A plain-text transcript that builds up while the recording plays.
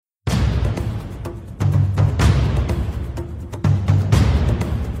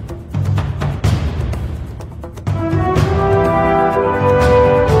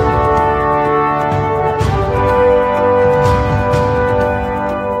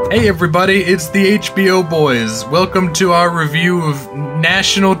Hey everybody, it's the HBO boys. Welcome to our review of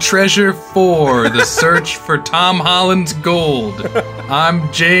National Treasure 4, The Search for Tom Holland's Gold.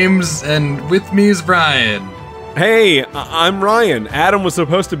 I'm James, and with me is Ryan. Hey, I'm Ryan. Adam was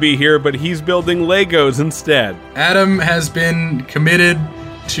supposed to be here, but he's building Legos instead. Adam has been committed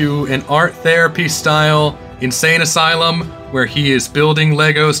to an art therapy style insane asylum where he is building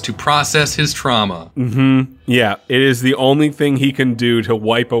Legos to process his trauma. Yeah, it is the only thing he can do to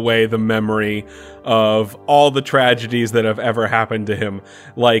wipe away the memory of all the tragedies that have ever happened to him.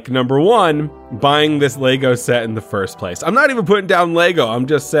 Like, number one, buying this Lego set in the first place. I'm not even putting down Lego. I'm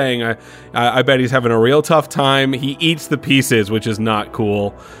just saying I bet he's having a real tough time. He eats the pieces, which is not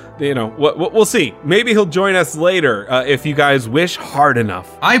cool. You know, we'll see. Maybe he'll join us later if you guys wish hard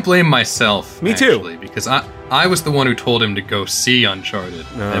enough. I blame myself. Me actually, too. Because I was the one who told him to go see Uncharted.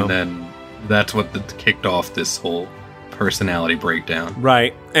 No. And then that's what kicked off this whole personality breakdown.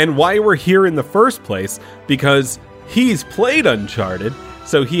 Right. And why we're here in the first place, because he's played Uncharted,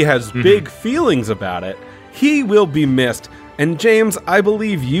 so he has big feelings about it. He will be missed. And James, I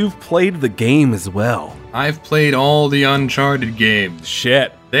believe you've played the game as well. I've played all the Uncharted games.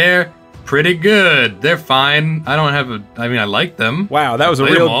 Shit. They're pretty good. They're fine. I like them. Wow, that was a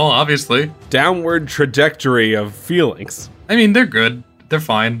Played real them all, obviously. downward trajectory of feelings. I mean, they're good. They're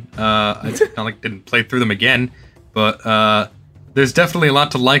fine. It's not like I didn't play through them again, but there's definitely a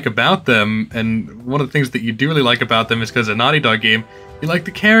lot to like about them. And one of the things that you do really like about them is because a Naughty Dog game, you like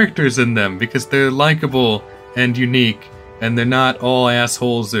the characters in them because they're likable and unique, and they're not all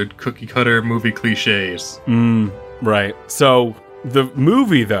assholes or cookie cutter movie cliches. Right. So the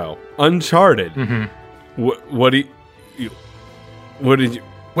movie, though, Uncharted. What did you?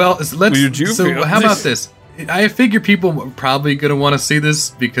 Well, What did you feel? how about this? I figure people are probably going to want to see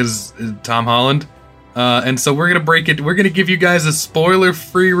this because Tom Holland. And so we're going to break it. We're going to give you guys a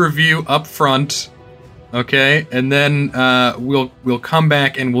spoiler-free review up front. Okay? And then we'll come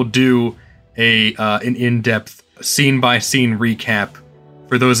back and we'll do an in-depth scene-by-scene recap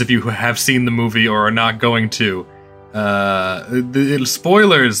for those of you who have seen the movie or are not going to.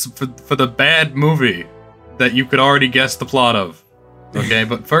 Spoilers for the bad movie that you could already guess the plot of. Okay,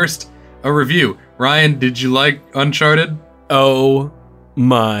 but first, a review. Ryan, did you like Uncharted? Oh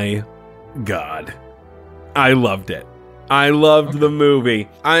my God. I loved it. I loved the movie.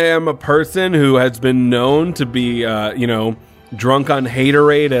 I am a person who has been known to be, drunk on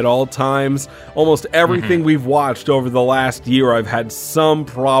haterade at all times. Almost everything we've watched over the last year I've had some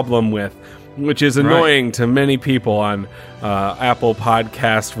problem with, which is annoying to many people on Apple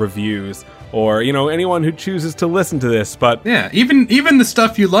Podcast reviews or, anyone who chooses to listen to this. But yeah, even the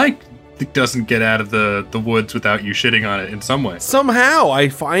stuff you like doesn't get out of the woods without you shitting on it in some way. Somehow I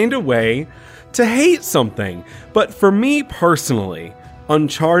find a way to hate something. But for me personally,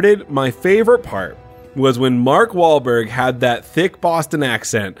 Uncharted, my favorite part was when Mark Wahlberg had that thick Boston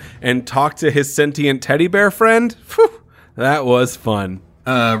accent and talked to his sentient teddy bear friend. Whew, that was fun.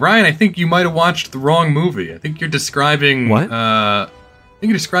 Ryan, I think you might have watched the wrong movie. I think you're describing... What? I think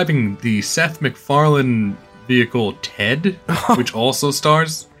you're describing the Seth MacFarlane vehicle Ted, which also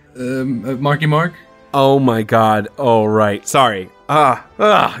stars Marky Mark. Oh my God. Oh, right. Sorry.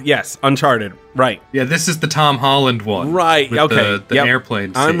 Yes. Uncharted. Right. Yeah, this is the Tom Holland one. Right. With Okay. The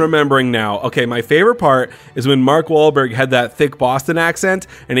airplane scene. I'm remembering now. Okay, my favorite part is when Mark Wahlberg had that thick Boston accent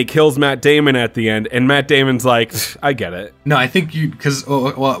and he kills Matt Damon at the end, and Matt Damon's like, I get it. No, I think because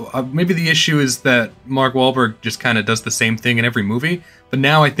maybe the issue is that Mark Wahlberg just kind of does the same thing in every movie, but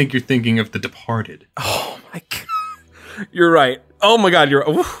now I think you're thinking of The Departed. Oh my God. You're right. Oh my God, you're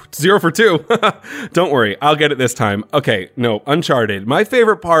 0 for 2. Don't worry, I'll get it this time. Okay, no, Uncharted. My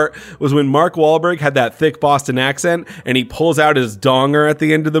favorite part was when Mark Wahlberg had that thick Boston accent and he pulls out his donger at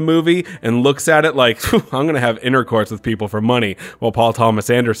the end of the movie and looks at it like, I'm going to have intercourse with people for money while Paul Thomas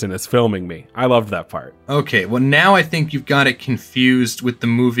Anderson is filming me. I loved that part. Okay, well now I think you've got it confused with the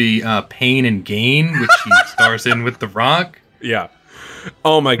movie Pain and Gain, which he stars in with The Rock. Yeah.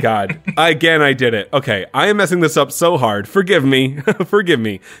 Oh my God. I did it. Okay, I am messing this up so hard. Forgive me. Forgive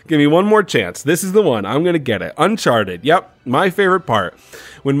me. Give me one more chance. This is the one. I'm going to get it. Uncharted. Yep. My favorite part.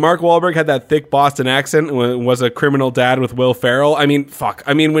 When Mark Wahlberg had that thick Boston accent and was a criminal dad with Will Ferrell. I mean,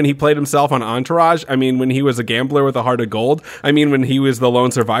 when he played himself on Entourage. I mean, when he was a gambler with a heart of gold. I mean, when he was the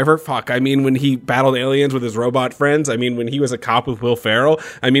lone survivor. I mean, when he battled aliens with his robot friends. I mean, when he was a cop with Will Ferrell.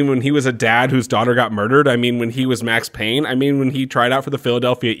 I mean, when he was a dad whose daughter got murdered. I mean, when he was Max Payne. I mean, when he tried out for the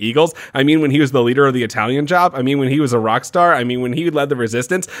Philadelphia Eagles. I mean, when he was the leader of the Italian Job. I mean, when he was a rock star. I mean, when he led the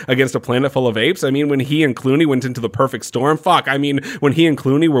resistance against a planet full of apes. I mean, when he and Clooney went into the perfect storm. form. Fuck, I mean, when he and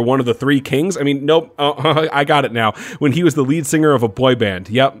Clooney were one of the three kings. I mean, nope, I got it now. When he was the lead singer of a boy band.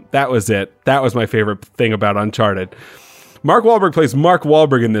 Yep, that was it. That was my favorite thing about Uncharted. Mark Wahlberg plays Mark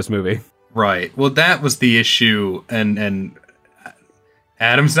Wahlberg in this movie. Right. Well, that was the issue, and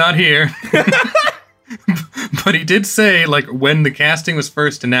Adam's not here. But he did say, like, when the casting was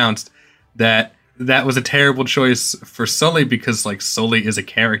first announced, that was a terrible choice for Sully because, like, Sully is a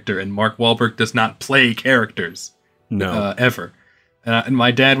character, and Mark Wahlberg does not play characters. No. Ever. And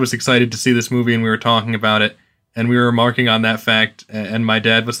my dad was excited to see this movie, and we were talking about it, and we were remarking on that fact, and my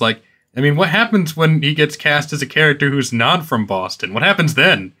dad was like, I mean, what happens when he gets cast as a character who's not from Boston? What happens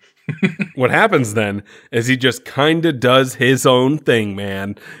then? What happens then is he just kind of does his own thing,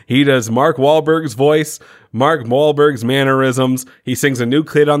 man. He does Mark Wahlberg's voice, Mark Wahlberg's mannerisms. He sings a New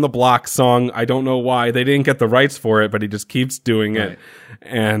Kid on the Block song. I don't know why. They didn't get the rights for it, but he just keeps doing it.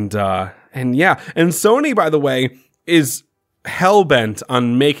 And yeah. And Sony, by the way, is hell-bent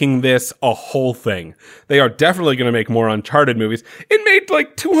on making this a whole thing. They are definitely going to make more Uncharted movies. It made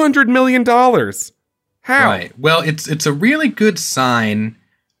like $200 million. How? Right. Well, it's a really good sign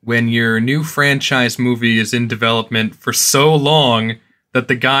when your new franchise movie is in development for so long that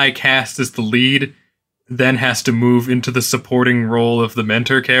the guy cast as the lead then has to move into the supporting role of the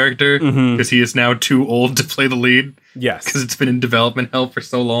mentor character because he is now too old to play the lead. Yes. Because it's been in development hell for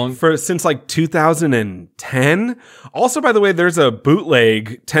so long. Since like 2010. Also, by the way, there's a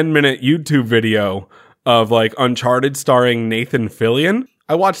bootleg 10-minute YouTube video of like Uncharted starring Nathan Fillion.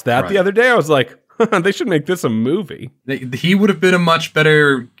 I watched that the other day. I was like, they should make this a movie. He would have been a much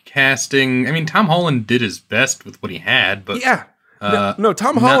better casting. I mean, Tom Holland did his best with what he had, but yeah, no,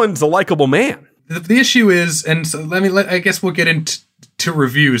 Tom Holland's a likable man. The issue is, and so I guess we'll get into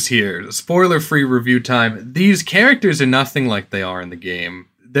reviews here. Spoiler-free review time. These characters are nothing like they are in the game.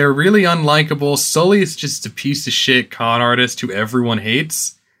 They're really unlikable. Sully is just a piece of shit con artist who everyone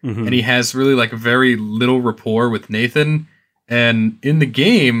hates, and he has really like very little rapport with Nathan. And in the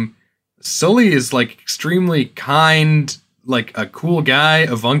game, Sully is like extremely kind, like a cool guy,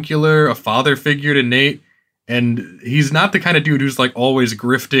 avuncular, a father figure to Nate, and he's not the kind of dude who's like always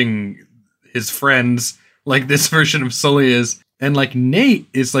grifting his friends like this version of Sully is. And like Nate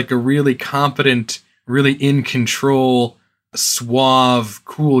is like a really competent, really in control, suave,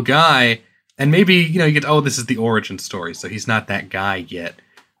 cool guy. And maybe, you know, you get, this is the origin story, so he's not that guy yet.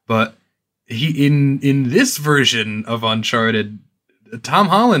 But he in this version of Uncharted, Tom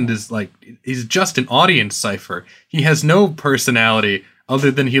Holland is like, he's just an audience cipher. He has no personality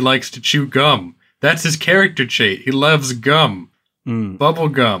other than he likes to chew gum. That's his character trait. He loves gum. Bubble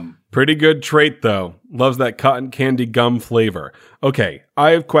gum. Pretty good trait, though. Loves that cotton candy gum flavor. Okay,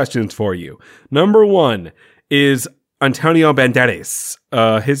 I have questions for you. Number one is Antonio Banderas.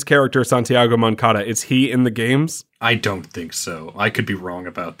 His character, Santiago Moncada, is he in the games? I don't think so. I could be wrong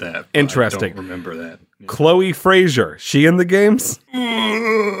about that. Interesting. I don't remember that. Chloe Frazier, she in the games?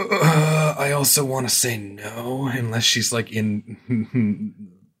 I also want to say no, unless she's like in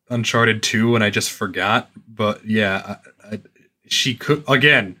Uncharted 2 and I just forgot. But yeah, she could,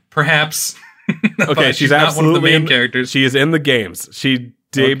 again, perhaps. Okay, she's not absolutely one of the main characters. She is in the games. She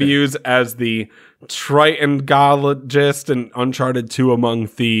debuts as the Tritongologist in Uncharted 2 Among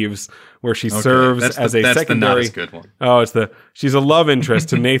Thieves, where she serves as a secondary. That's the not as good one. Oh, she's a love interest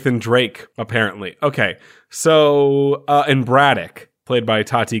to Nathan Drake, apparently. Okay, so and Braddock, played by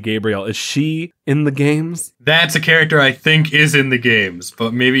Tati Gabriel, is she in the games? That's a character I think is in the games,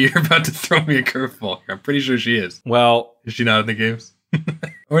 but maybe you're about to throw me a curveball. I'm pretty sure she is. Well, is she not in the games?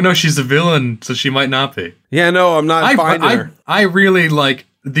 Or no, she's a villain, so she might not be. Yeah, no, I'm not finding her. I really like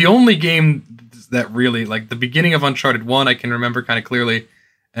the only game that really, like, the beginning of Uncharted 1 I can remember kind of clearly,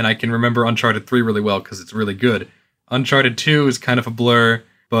 and I can remember Uncharted 3 really well because it's really good. Uncharted 2 is kind of a blur,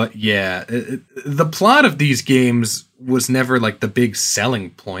 but yeah, the plot of these games was never like the big selling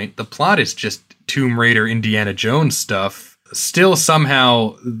point. The plot is just Tomb Raider, Indiana Jones stuff. Still,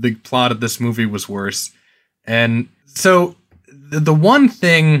 somehow, the plot of this movie was worse. And so, the one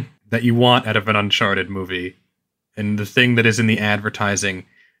thing that you want out of an Uncharted movie, and the thing that is in the advertising,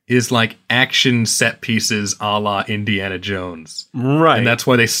 is like action set pieces a la Indiana Jones. Right. And that's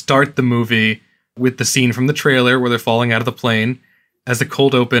why they start the movie with the scene from the trailer where they're falling out of the plane as a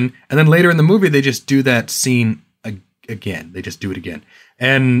cold open. And then later in the movie, they just do that scene again. They just do it again.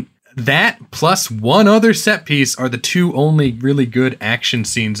 And that plus one other set piece are the two only really good action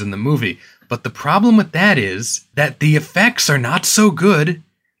scenes in the movie. But the problem with that is that the effects are not so good,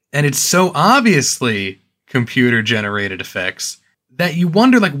 and it's so obviously computer-generated effects that you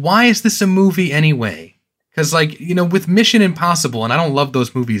wonder, like, why is this a movie anyway? Because, like, you know, with Mission Impossible, and I don't love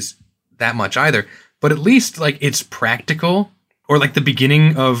those movies that much either, but at least like it's practical, or like the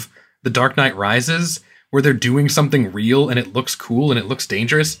beginning of The Dark Knight Rises, where they're doing something real and it looks cool and it looks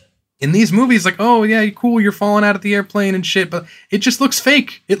dangerous. In these movies, like, oh yeah, cool, you're falling out of the airplane and shit, but it just looks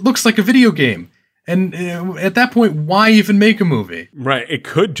fake. It looks like a video game. And at that point, why even make a movie? Right. It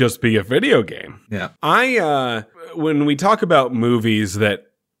could just be a video game. Yeah. When we talk about movies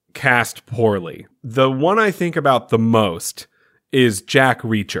that cast poorly, the one I think about the most is Jack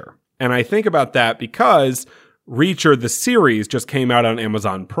Reacher. And I think about that because Reacher, the series, just came out on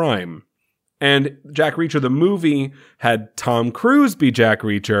Amazon Prime. And Jack Reacher, the movie, had Tom Cruise be Jack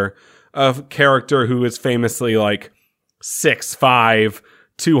Reacher, a character who is famously like 6'5",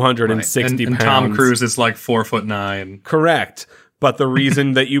 260 and pounds. Tom Cruise is like 4'9". Correct. But the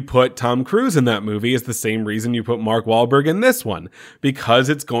reason that you put Tom Cruise in that movie is the same reason you put Mark Wahlberg in this one. Because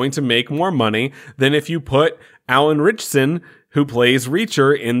it's going to make more money than if you put Alan Ritchson, who plays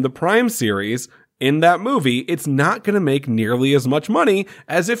Reacher in the Prime series, in that movie. It's not going to make nearly as much money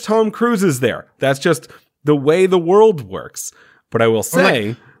as if Tom Cruise is there. That's just the way the world works. But I will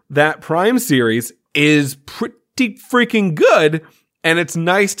say that Prime series is pretty freaking good. And it's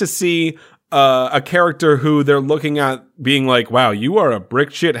nice to see a character who they're looking at being like, wow, you are a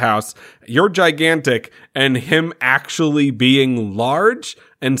brick shit house. You're gigantic. And him actually being large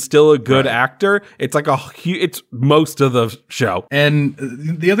and still a good actor. It's like it's most of the show. And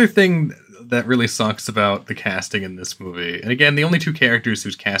the other thing that really sucks about the casting in this movie, and again, the only two characters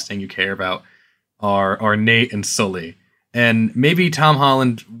whose casting you care about are Nate and Sully. And maybe Tom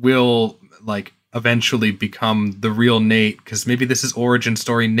Holland will like eventually become the real Nate, because maybe this is origin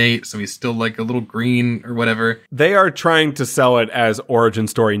story Nate, so he's still like a little green or whatever. They are trying to sell it as origin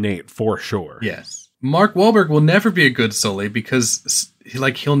story Nate for sure. Yes. Mark Wahlberg will never be a good Sully because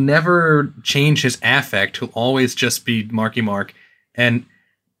like he'll never change his affect. He'll always just be Marky Mark. And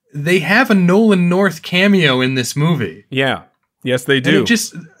they have a Nolan North cameo in this movie. Yeah. Yes, they do. And it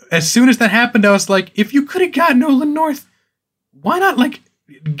just, as soon as that happened, I was like, if you could have got Nolan North, why not like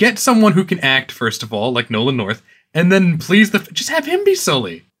get someone who can act, first of all, like Nolan North, and then just have him be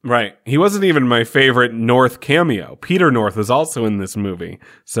Sully. Right. He wasn't even my favorite North cameo. Peter North was also in this movie,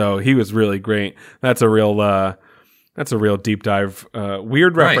 so he was really great. That's a real deep dive,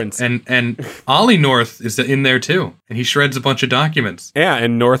 weird reference. Right. And Ollie North is in there too, and he shreds a bunch of documents. Yeah,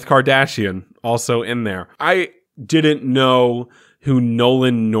 and North Kardashian also in there. I didn't know who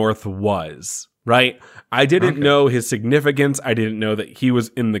Nolan North was, right? I didn't know his significance. I didn't know that he was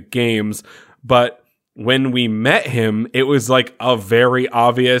in the games, but when we met him, it was like a very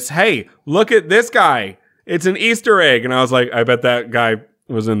obvious, hey, look at this guy. It's an Easter egg. And I was like, I bet that guy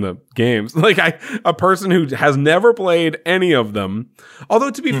was in the games. Like a person who has never played any of them.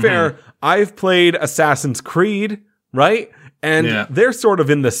 Although to be fair, I've played Assassin's Creed, right? And they're sort of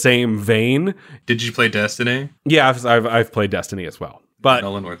in the same vein. Did you play Destiny? Yeah, I've played Destiny as well. But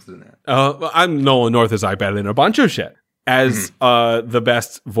Nolan North is in that. I'm Nolan North is I bet in a bunch of shit. As the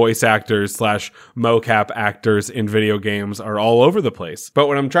best voice actors / mocap actors in video games are all over the place. But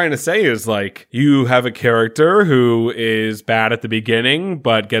what I'm trying to say is, like, you have a character who is bad at the beginning,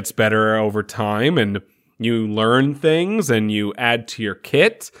 but gets better over time, and you learn things, and you add to your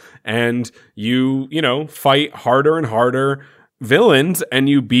kit, and you fight harder and harder villains, and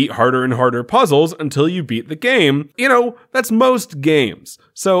you beat harder and harder puzzles until you beat the game. That's most games.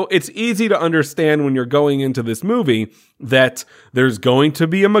 So it's easy to understand when you're going into this movie that there's going to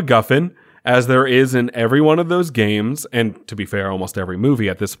be a MacGuffin, as there is in every one of those games, and to be fair, almost every movie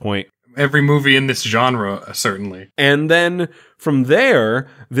at this point. Every movie in this genre, certainly. And then from there,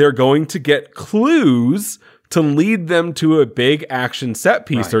 they're going to get clues to lead them to a big action set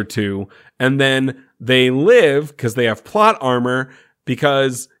piece or two, and then they live because they have plot armor,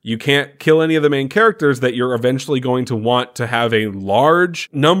 because you can't kill any of the main characters that you're eventually going to want to have a large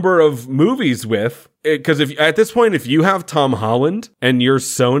number of movies with. Because at this point, if you have Tom Holland and you're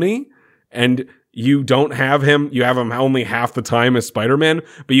Sony and you don't have him, you have him only half the time as Spider-Man,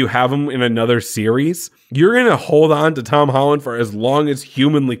 but you have him in another series, you're going to hold on to Tom Holland for as long as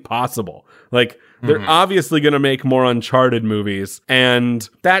humanly possible. Like, they're obviously going to make more Uncharted movies, and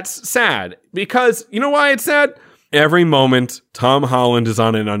that's sad. Because, you know why it's sad? Every moment Tom Holland is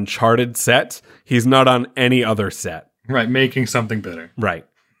on an Uncharted set, he's not on any other set. Right, making something better. Right.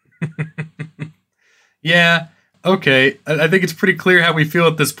 Yeah, okay. I think it's pretty clear how we feel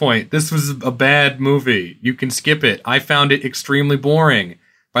at this point. This was a bad movie. You can skip it. I found it extremely boring.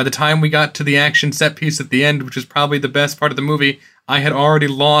 By the time we got to the action set piece at the end, which is probably the best part of the movie, I had already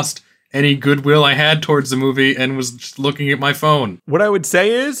lost any goodwill I had towards the movie and was just looking at my phone. What I would say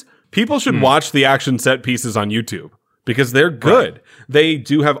is people should watch the action set pieces on YouTube, because they're good. Right. They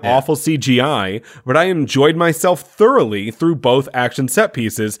do have awful CGI, but I enjoyed myself thoroughly through both action set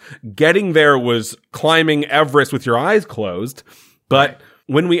pieces. Getting there was climbing Everest with your eyes closed, but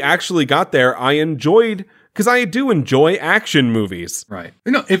when we actually got there, I enjoyed, because I do enjoy action movies. Right.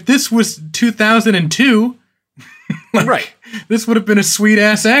 If this was 2002, right, this would have been a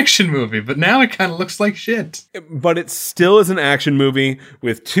sweet-ass action movie, but now it kind of looks like shit. But it still is an action movie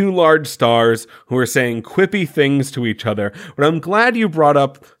with two large stars who are saying quippy things to each other. But I'm glad you brought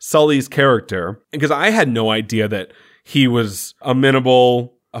up Sully's character, because I had no idea that he was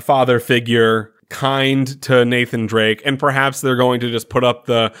amenable, a father figure, kind to Nathan Drake, and perhaps they're going to just put up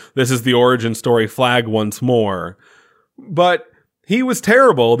this is the origin story flag once more. But he was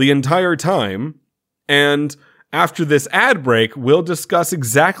terrible the entire time, and after this ad break, we'll discuss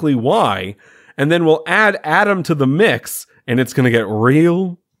exactly why, and then we'll add Adam to the mix, and it's going to get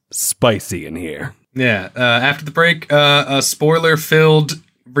real spicy in here. Yeah, after the break, a spoiler-filled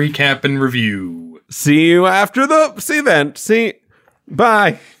recap and review. See you after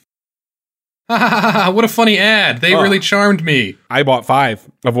bye. What a funny ad. They really charmed me. I bought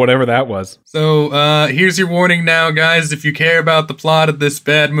 5 of whatever that was. So, here's your warning now, guys. If you care about the plot of this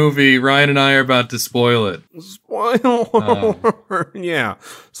bad movie, Ryan and I are about to spoil it. Spoiler. Yeah.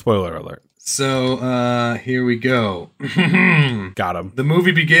 Spoiler alert. So, here we go. Got him. The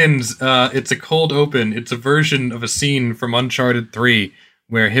movie begins. It's a cold open. It's a version of a scene from Uncharted 3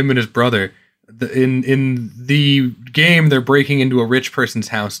 where him and his brother... In the game, they're breaking into a rich person's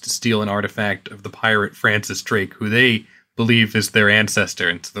house to steal an artifact of the pirate Francis Drake, who they believe is their ancestor.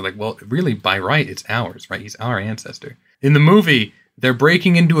 And so they're like, well, really, by right, it's ours, right? He's our ancestor. In the movie, they're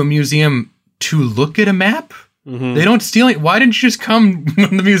breaking into a museum to look at a map. Mm-hmm. They don't steal it. Why didn't you just come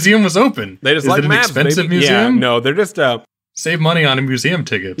when the museum was open? They just like maps, an expensive maybe? museum? Yeah, no, they're just... Save money on museum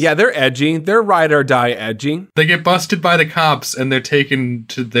tickets. Yeah, they're edgy. They're ride or die edgy. They get busted by the cops and they're taken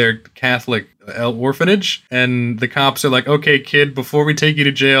to their Catholic orphanage. And the cops are like, okay, kid, before we take you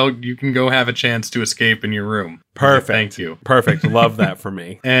to jail, you can go have a chance to escape in your room. Perfect. Thank you. Perfect. Love that for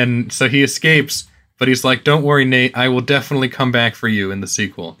me. And so he escapes, but he's like, don't worry, Nate, I will definitely come back for you in the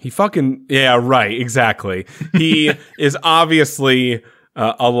sequel. He fucking... Yeah, right. Exactly. He is obviously...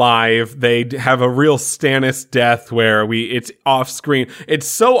 alive. They have a real Stannis death where it's off screen. It's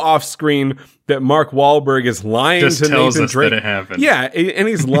so off screen that Mark Wahlberg is lying just to tells Nathan us Drake. That it happened. Yeah, and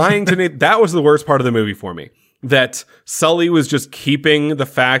he's lying to Nathan. That was the worst part of the movie for me. That Sully was just keeping the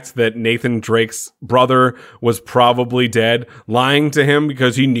fact that Nathan Drake's brother was probably dead, lying to him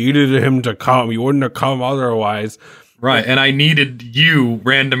because he needed him to come. He wouldn't have come otherwise. Right, and I needed you,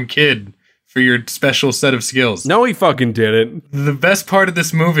 random kid, for your special set of skills. No, he fucking didn't. The best part of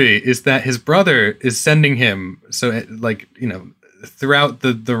this movie is that his brother is sending him, so like, throughout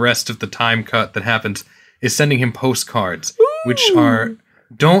the rest of the time cut that happens, is sending him postcards, which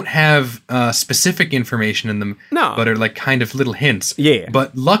don't have specific information in them, but are like kind of little hints. Yeah.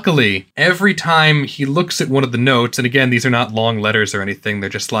 But luckily, every time he looks at one of the notes, and again, these are not long letters or anything, they're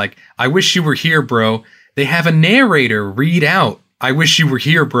just like, I wish you were here, bro. They have a narrator read out, I wish you were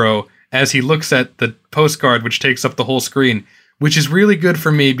here, bro, as he looks at the postcard, which takes up the whole screen, which is really good for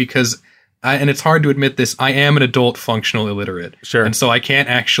me because, and it's hard to admit this, I am an adult functional illiterate. Sure. And so I can't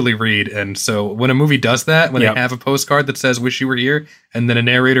actually read. And so when a movie does that, when they have a postcard that says, wish you were here, and then a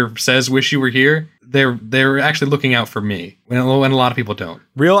narrator says, wish you were here, they're actually looking out for me. When a lot of people don't.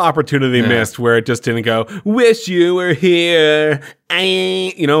 Real opportunity missed where it just didn't go, wish you were here.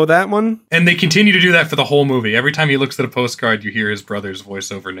 You know that one? And they continue to do that for the whole movie. Every time he looks at a postcard, you hear his brother's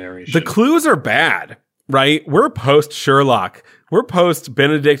voiceover narration. The clues are bad, right? We're post Sherlock. We're post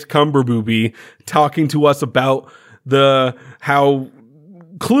Benedict Cumberbatch talking to us about how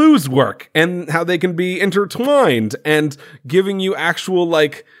clues work and how they can be intertwined and giving you actual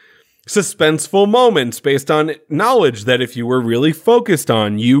suspenseful moments based on knowledge that if you were really focused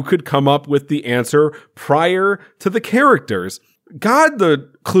on, you could come up with the answer prior to the characters. God,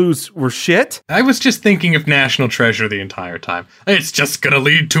 the clues were shit. I was just thinking of National Treasure the entire time. It's just gonna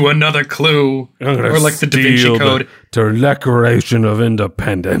lead to another clue. Or like the Da Vinci Code. The Declaration of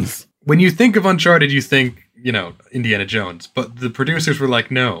Independence. When you think of Uncharted, you think, Indiana Jones. But the producers were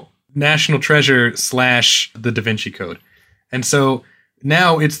like, no. National Treasure / the Da Vinci Code. And so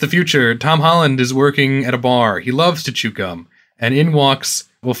now it's the future. Tom Holland is working at a bar. He loves to chew gum. And in walks...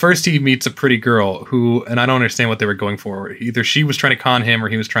 Well, first he meets a pretty girl who, and I don't understand what they were going for. Either she was trying to con him or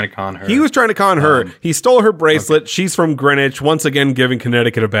he was trying to con her. He was trying to con her. He stole her bracelet. Okay. She's from Greenwich, once again giving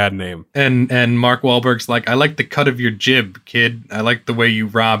Connecticut a bad name. And Mark Wahlberg's like, I like the cut of your jib, kid. I like the way you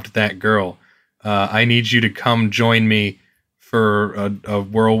robbed that girl. I need you to come join me for a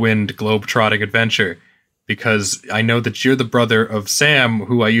whirlwind globe-trotting adventure. because I know that you're the brother of Sam,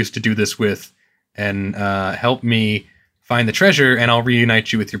 who I used to do this with, and help me find the treasure, and I'll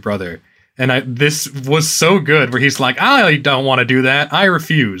reunite you with your brother. And this was so good, where he's like, I don't want to do that. I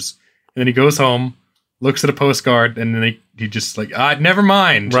refuse. And then he goes home, looks at a postcard, and then he just like, never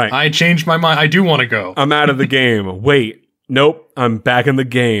mind. Right. I changed my mind. I do want to go. I'm out of the game. Wait. Nope. I'm back in the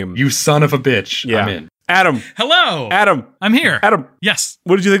game. You son of a bitch. Yeah. I'm in. Adam. Hello. Adam. I'm here. Adam. Yes.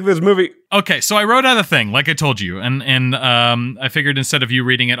 What did you think of this movie? Okay, so I wrote out a thing, like I told you, and I figured instead of you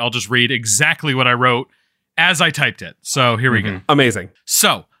reading it, I'll just read exactly what I wrote as I typed it. So here we go. Amazing.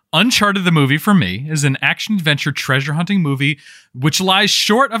 So, Uncharted the movie, for me, is an action-adventure treasure-hunting movie which lies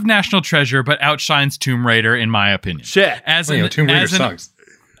short of National Treasure but outshines Tomb Raider, in my opinion. Shit. Tomb Raider sucks.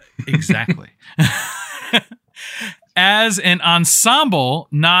 Exactly. As an ensemble,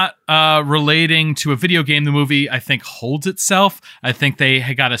 not relating to a video game, the movie, I think, holds itself. I think they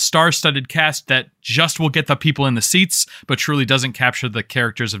got a star-studded cast that just will get the people in the seats, but truly doesn't capture the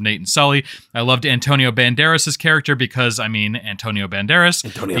characters of Nate and Sully. I loved Antonio Banderas' character because, Antonio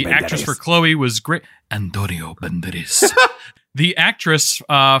Banderas. Actress for Chloe was great. Antonio Banderas. The actress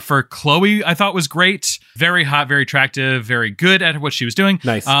for Chloe, I thought, was great. Very hot, very attractive, very good at what she was doing.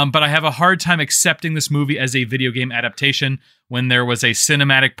 Nice. But I have a hard time accepting this movie as a video game adaptation when there was a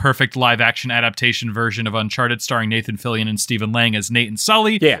cinematic, perfect live-action adaptation version of Uncharted starring Nathan Fillion and Stephen Lang as Nate and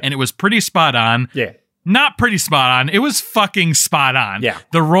Sully. Yeah. And it was pretty spot on. Yeah. Not pretty spot on. It was fucking spot on. Yeah.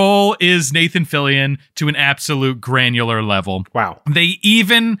 The role is Nathan Fillion to an absolute granular level. Wow. They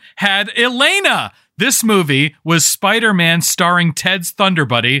even had Elena. This movie was Spider-Man starring Ted's Thunder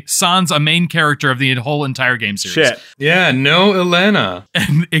Buddy, sans a main character of the whole entire game series. Shit. Yeah, no Elena.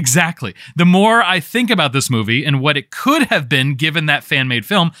 Exactly. The more I think about this movie and what it could have been given that fan-made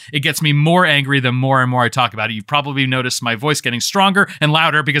film, it gets me more angry the more and more I talk about it. You've probably noticed my voice getting stronger and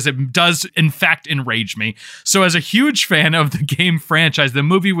louder because it does, in fact, enrage me. So as a huge fan of the game franchise, the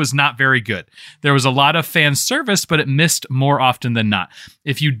movie was not very good. There was a lot of fan service, but it missed more often than not.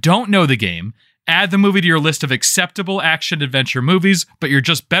 If you don't know the game, add the movie to your list of acceptable action-adventure movies, but you're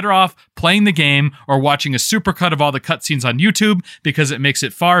just better off playing the game or watching a supercut of all the cutscenes on YouTube because it makes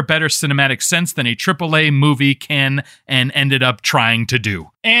it far better cinematic sense than a AAA movie can and ended up trying to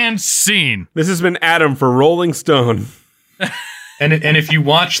do. And scene. This has been Adam for Rolling Stone. And if you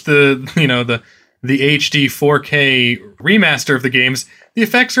watch the HD 4K remaster of the games, the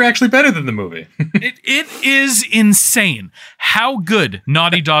effects are actually better than the movie. It is insane how good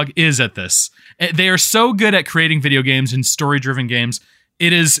Naughty Dog is at this. They are so good at creating video games and story-driven games.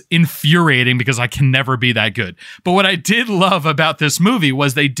 It is infuriating because I can never be that good. But what I did love about this movie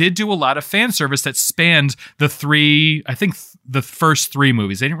was they did do a lot of fan service that spanned the first three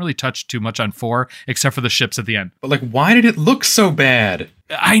movies. They didn't really touch too much on 4, except for the ships at the end. But why did it look so bad?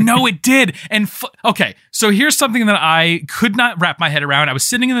 I know it did. And okay, so here's something that I could not wrap my head around. I was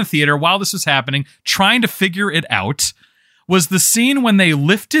sitting in the theater while this was happening, trying to figure it out, was the scene when they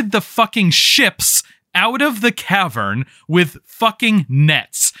lifted the fucking ships out of the cavern with fucking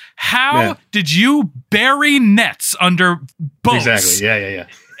nets. How did you bury nets under boats? Exactly, yeah.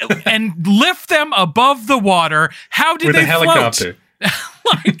 And lift them above the water? How did they float? With a helicopter.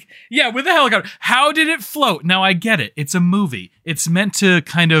 With a helicopter. How did it float? Now, I get it. It's a movie. It's meant to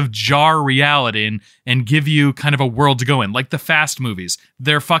kind of jar reality and give you kind of a world to go in, like the Fast movies.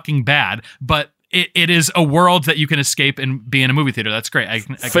 They're fucking bad, but it is a world that you can escape and be in a movie theater. That's great. I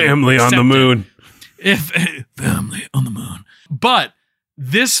Family on the moon. Family on the moon. But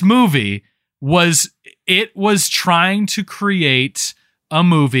this movie was trying to create a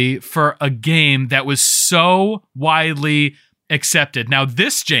movie for a game that was so widely accepted. Now,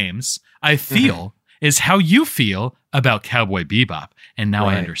 this, James, I feel is how you feel about Cowboy Bebop. And now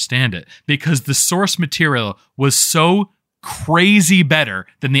I understand it because the source material was so crazy better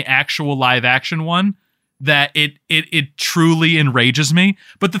than the actual live action one that it truly enrages me.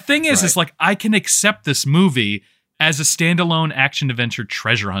 But the thing is like, I can accept this movie as a standalone action adventure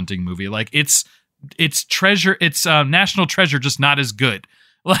treasure hunting movie. Like it's treasure, it's National Treasure, just not as good.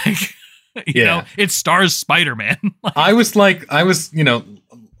 Like, you know, it stars Spider-Man. I was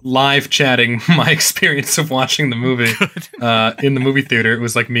live chatting my experience of watching the movie in the movie theater. It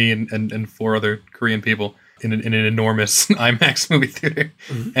was like me and 4 other Korean people in an enormous IMAX movie theater.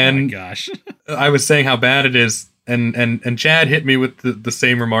 And oh my gosh. I was saying how bad it is, and Chad hit me with the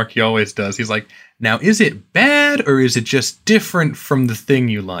same remark he always does. He's like, now, is it bad or is it just different from the thing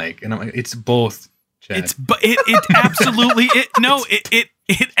you like? And I'm like, it's both, Chad. It absolutely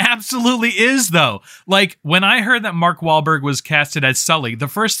it absolutely is, though. Like, when I heard that Mark Wahlberg was casted as Sully, the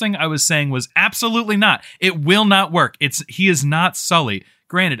first thing I was saying was absolutely not. It will not work. He is not Sully.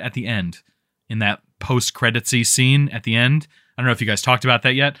 Granted, at the end, in that post-creditsy scene at the end. I don't know if you guys talked about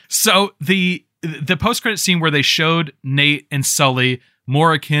that yet. So the post-credit scene where they showed Nate and Sully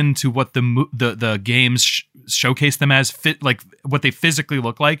more akin to what the games showcase them as, like what they physically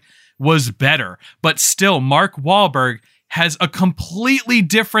look like, was better. But still, Mark Wahlberg has a completely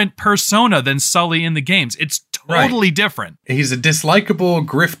different persona than Sully in the games. It's totally different. He's a dislikable,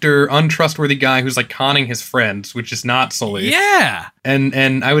 grifter, untrustworthy guy who's like conning his friends, which is not Sully. Yeah.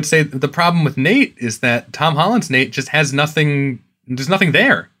 And I would say the problem with Nate is that Tom Holland's Nate just has nothing. There's nothing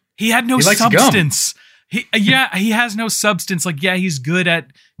there. He had no substance. He has no substance. Like, yeah, he's good at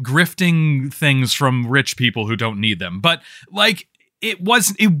grifting things from rich people who don't need them. But like, it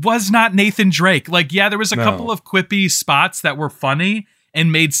was not Nathan Drake. Like, yeah, there was a couple of quippy spots that were funny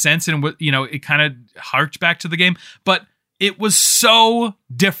and made sense, and it kind of harked back to the game. But it was so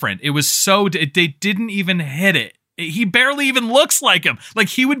different. It was so they didn't even hit it. He barely even looks like him. Like,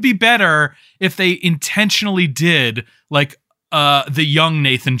 he would be better if they intentionally did like the young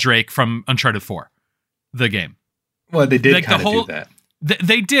Nathan Drake from Uncharted 4. The game. Well, they did kind of do that.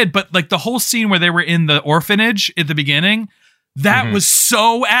 They did, but like the whole scene where they were in the orphanage at the beginning, that was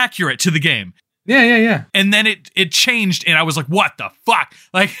so accurate to the game. Yeah. And then it changed, and I was like, "What the fuck?"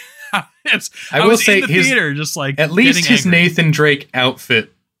 Like, I will was say in the theater, just like at least his angry. Nathan Drake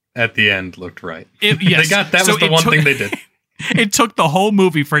outfit at the end looked right. Yes. That was the one thing they did. It took the whole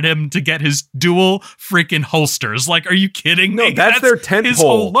movie for him to get his dual freaking holsters. Like, are you kidding me? No, that's their tent his pole.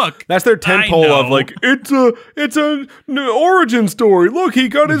 Whole look. That's their tent pole of like, it's a origin story. Look, he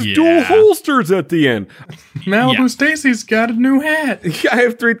got his dual holsters at the end. Malibu Stacy's got a new hat. I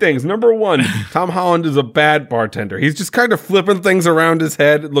have 3 things. Number 1, Tom Holland is a bad bartender. He's just kind of flipping things around his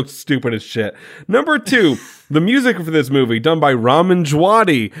head. It looks stupid as shit. Number 2, the music for this movie done by Ramin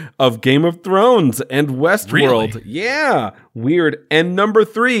Djawadi of Game of Thrones and Westworld. Really? Yeah, weird. And number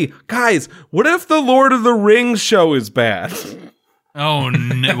 3, guys, what if the Lord of the Rings show is bad? Oh,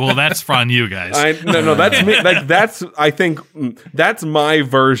 no. Well, that's from you guys. No, that's me. Like, I think that's my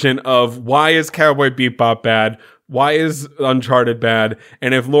version of why is Cowboy Bebop bad? Why is Uncharted bad?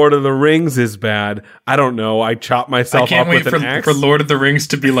 And if Lord of the Rings is bad, I don't know. I chop myself up with an axe. I can't wait for Lord of the Rings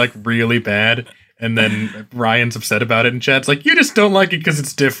to be like really bad. And then Ryan's upset about it, and Chad's like, "You just don't like it because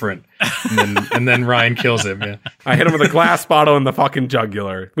it's different." And then Ryan kills him. Yeah, I hit him with a glass bottle in the fucking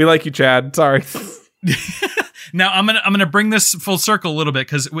jugular. We like you, Chad. Sorry. Now I'm gonna bring this full circle a little bit,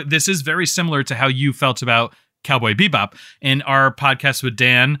 because this is very similar to how you felt about Cowboy Bebop. In our podcast with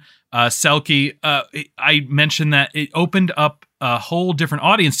Dan Selke, I mentioned that it opened up a whole different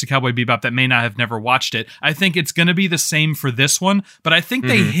audience to Cowboy Bebop that may not have never watched it. I think it's going to be the same for this one, but I think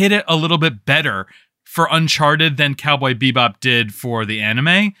they hit it a little bit better for Uncharted than Cowboy Bebop did for the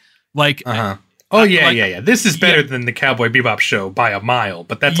anime. Like, oh yeah. This is better than the Cowboy Bebop show by a mile,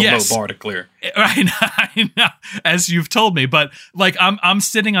 but that's a low bar to clear. I know, as you've told me, but like I'm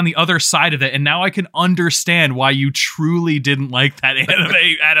sitting on the other side of it, and now I can understand why you truly didn't like that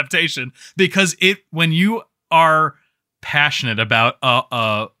anime adaptation, because when you are passionate about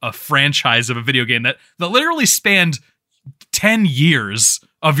a franchise of a video game that literally spanned 10 years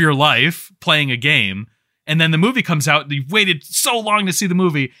of your life playing a game, and then the movie comes out, and you've waited so long to see the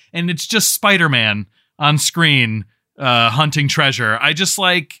movie, and it's just Spider-Man on screen hunting treasure. I just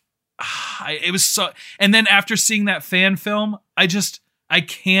like, it was so, and then after seeing that fan film, I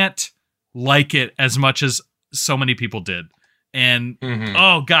can't like it as much as so many people did. And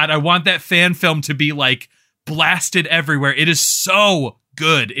oh God, I want that fan film to be like blasted everywhere. It is so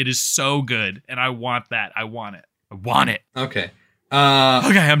good. It is so good. And I want that. I want it. Okay. Okay,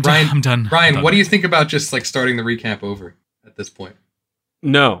 I'm done. Ryan, what do you think about just like starting the recap over at this point?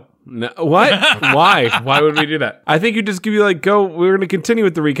 No. What? Why would we do that? I think you just give you like, go, we're going to continue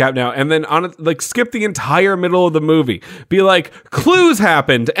with the recap now. And then skip the entire middle of the movie. Be like, clues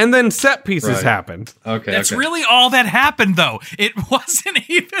happened and then set pieces happened. Okay. That's really all that happened, though. It wasn't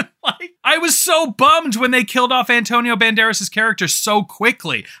even like, I was so bummed when they killed off Antonio Banderas' character so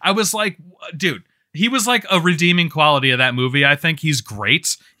quickly. I was like, dude, he was like a redeeming quality of that movie. I think he's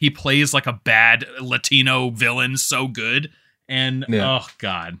great. He plays like a bad Latino villain so good. And oh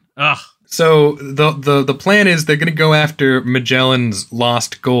God. Ugh. So the plan is they're gonna go after Magellan's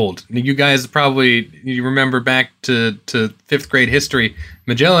lost gold. You guys you remember back to 5th grade history.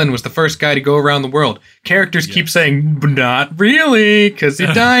 Magellan was the first guy to go around the world. Characters keep saying not really, because he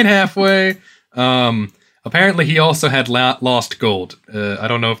died halfway. Apparently he also had lost gold. I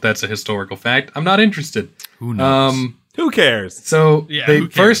don't know if that's a historical fact. I'm not interested. Who knows? Who cares? So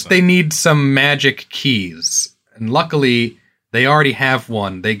they need some magic keys, and luckily they already have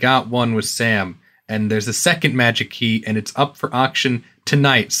one. They got one with Sam, and there's a second magic key, and it's up for auction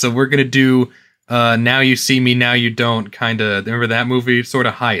tonight. So we're gonna do Now You See Me, Now You Don't, kind of. Remember that movie? Sort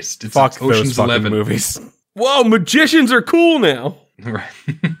of heist. It's Fuck Ocean's those fucking 11 movies. Whoa, magicians are cool now. Right.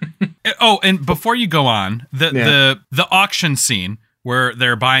 Oh, and before you go on, the auction scene where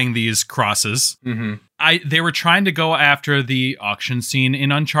they're buying these crosses, they were trying to go after the auction scene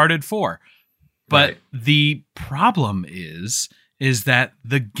in Uncharted 4. But the problem is that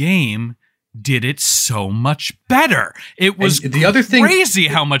the game did it so much better. It was the other thing, crazy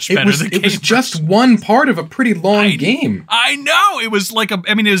how much better the game It was just one part of a pretty long game. I know. It was like it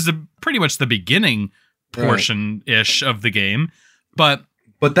was pretty much the beginning portion-ish of the game. But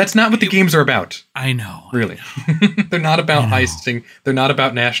that's not what the games are about. I know. Really. They're not about heisting. They're not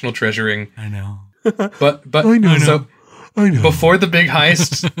about national treasuring. I know. But I know. So I know. before the big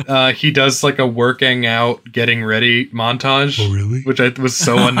heist, he does like a working out, getting ready montage. Oh, really? Which was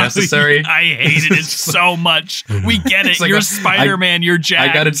so unnecessary. I hated it so much. We get it. Like You're Spider-Man. You're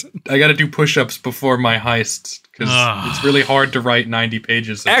Jack. I gotta do push-ups before my heist because it's really hard to write 90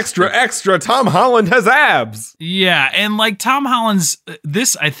 pages. Extra! Tom Holland has abs. Yeah, and like Tom Holland's,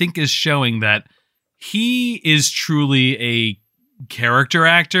 this I think is showing that he is truly a character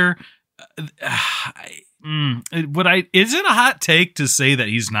actor. Is it a hot take to say that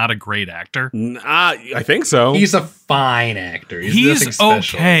he's not a great actor? I think so. He's a fine actor. He's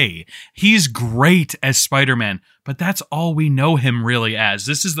okay. He's great as Spider-Man, but that's all we know him really as.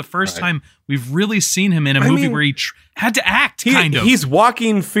 This is the first time we've really seen him in a movie where he had to act, kind of. He's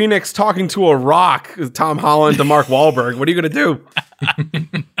Joaquin Phoenix talking to a rock, Tom Holland to Mark Wahlberg. What are you going to do?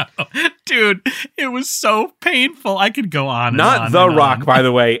 No. Dude, it was so painful. I could go on Not and the on rock, by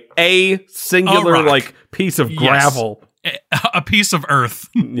the way. A singular, like, piece of gravel. Yes. A piece of earth.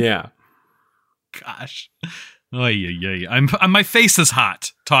 Yeah. Gosh. My face is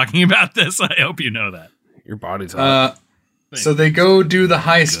hot talking about this. I hope you know that. Your body's hot. So they go do the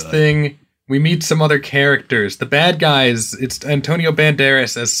heist thing. We meet some other characters. The bad guys, it's Antonio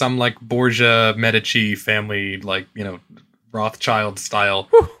Banderas as some, like, Borgia Medici family, like, Rothschild style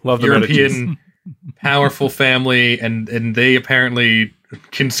Love the European powerful family, and they apparently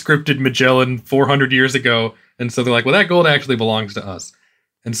conscripted Magellan 400 years ago, and so they're like, well, that gold actually belongs to us.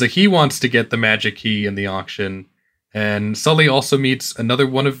 And so he wants to get the magic key in the auction, and Sully also meets another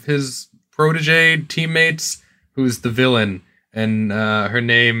one of his protege teammates, who's the villain, and her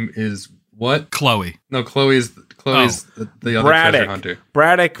name is what? Chloe. No, Chloe's the other treasure hunter.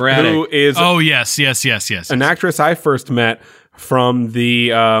 Braddock, who is yes. an actress I first met from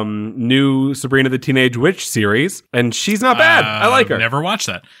the new Sabrina the Teenage Witch series, and she's not bad. I like her. Never watched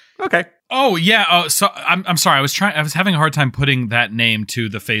that. Okay. Oh yeah. So I'm sorry. I was having a hard time putting that name to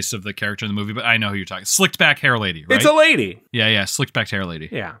the face of the character in the movie, but I know who you're talking. Slicked back hair lady, right? It's a lady. Yeah. Slicked back hair lady.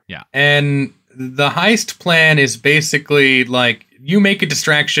 Yeah. And the heist plan is basically like, you make a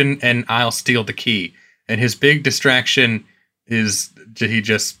distraction and I'll steal the key. And his big distraction is he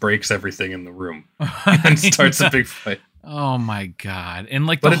just breaks everything in the room and starts a big fight. Oh my god! And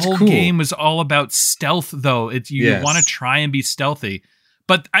like the whole game was all about stealth, though. It's you want to try and be stealthy.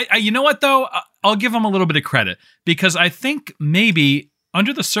 But I you know what though? I'll give him a little bit of credit because I think maybe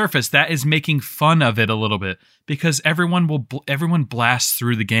under the surface that is making fun of it a little bit because everyone blasts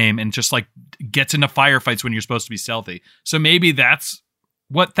through the game and just like gets into firefights when you're supposed to be stealthy. So maybe that's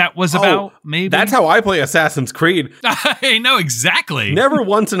what that was about. Maybe that's how I play Assassin's Creed. I know exactly. Never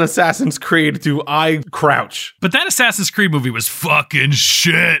once in Assassin's Creed do I crouch. But that Assassin's Creed movie was fucking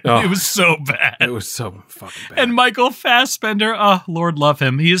shit. It was so bad. It was so fucking bad. And Michael Fassbender, Lord love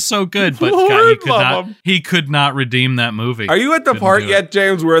him. He is so good, but he could not redeem that movie. Are you at the part yet,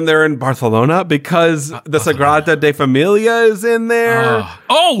 James, where they're in Barcelona? Because the Sagrada de Familia is in there.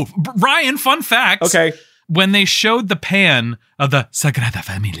 Ryan, fun fact. Okay. When they showed the pan of the Sagrada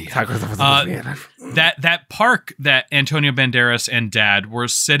Familia, that park that Antonio Banderas and Dad were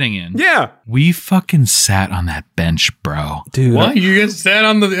sitting in, we fucking sat on that bench, bro. Dude, what? You guys sat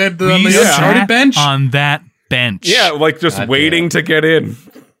on the Uncharted bench? On that bench, like just waiting to get in.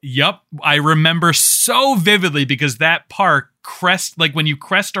 Yup, I remember so vividly because that park when you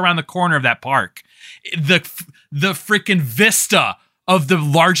crest around the corner of that park, the freaking vista of the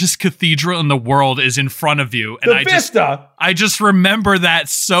largest cathedral in the world is in front of you. And I just remember that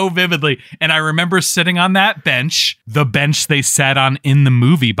so vividly. And I remember sitting on that bench, the bench they sat on in the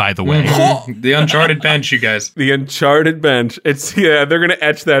movie, by the way. The Uncharted bench, you guys. The Uncharted bench. They're going to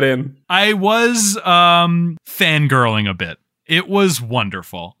etch that in. I was fangirling a bit. It was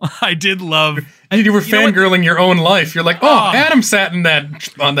wonderful. I did love... You were fangirling your own life. You're like, Adam sat on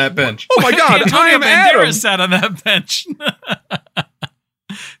that bench. Oh my God, Antonio Banderas sat on that bench.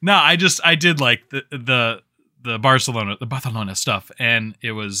 No, I did like the Barcelona stuff, and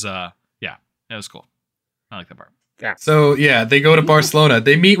it was it was cool. I like that part. Yeah. So yeah, they go to Barcelona.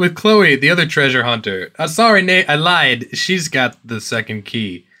 They meet with Chloe, the other treasure hunter. Sorry, Nate, I lied. She's got the second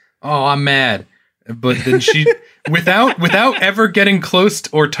key. Oh, I'm mad. But then she, without ever getting close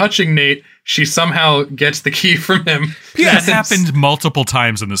or touching Nate, she somehow gets the key from him. That happened multiple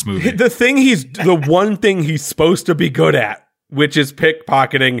times in this movie. The one thing he's supposed to be good at, which is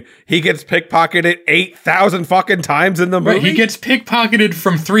pickpocketing, he gets pickpocketed 8,000 fucking times in the movie. Right, he gets pickpocketed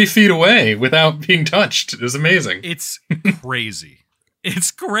from 3 feet away without being touched. It was amazing. It's crazy. It's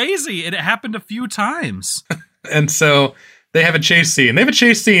crazy. It happened a few times. And so they have a chase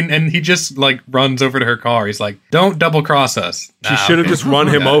scene. And he just like runs over to her car. He's like, "Don't double cross us." She should have just run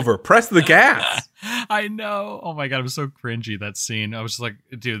him over. Press the gas. I know. Oh my God, it was so cringy, that scene. I was like,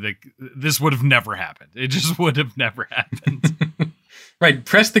 dude, this would have never happened. It just would have never happened. Right,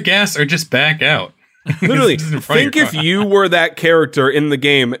 press the gas or just back out. Literally, think if you were that character in the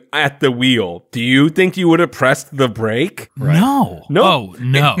game at the wheel, do you think you would have pressed the brake? Right. No. Oh,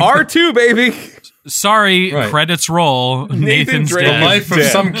 no. R2, baby. Sorry, right. Credits roll. Nathan's Drake. The life of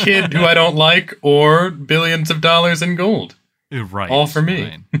some kid who I don't like, or billions of dollars in gold. Right. All for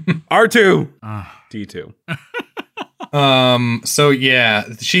me. R2. D2. So yeah,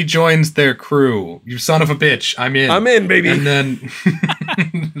 she joins their crew. You son of a bitch. I'm in, baby. And then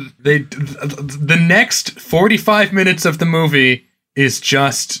the next 45 minutes of the movie is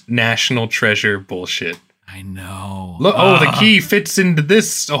just National Treasure bullshit. I know. Look, the key fits into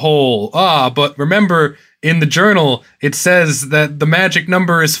this hole. But remember, in the journal, it says that the magic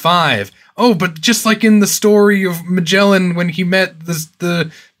number is 5. Oh, but just like in the story of Magellan when he met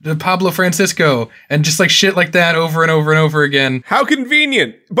the Pablo Francisco, and just like shit like that over and over and over again. How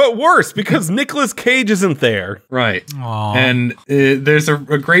convenient, but worse because Nicolas Cage isn't there. Right. Aww. And there's a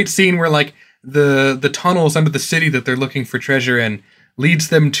great scene where like the tunnels under the city that they're looking for treasure in leads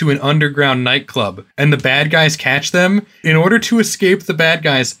them to an underground nightclub, and the bad guys catch them. In order to escape the bad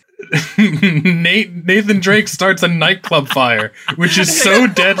guys, Nathan Drake starts a nightclub fire, which is so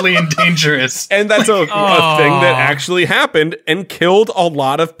deadly and dangerous. And that's a thing that actually happened and killed a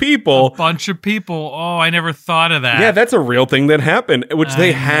lot of people. A bunch of people. Oh, I never thought of that. Yeah, that's a real thing that happened, which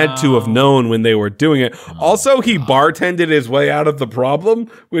they had to have known when they were doing it. Also, he bartended his way out of the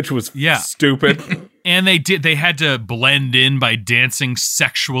problem, which was stupid. And they had to blend in by dancing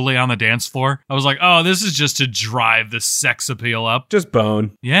sexually on the dance floor. I was like, oh, this is just to drive the sex appeal up. Just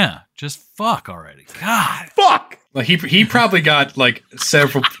bone. Yeah, just fuck already. God. Fuck! Like he probably got like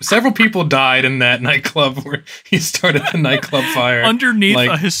several people died in that nightclub where he started the nightclub fire. Underneath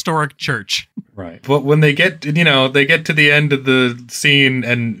a historic church. Right. But when they get to the end of the scene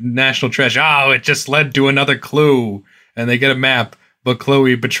and National Treasure, it just led to another clue. And they get a map. But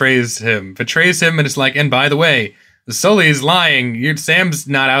Chloe betrays him, and it's like, and by the way, Sully's lying. Sam's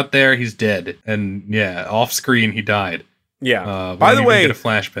not out there. He's dead. And yeah, off screen, he died. Yeah. By the way, get a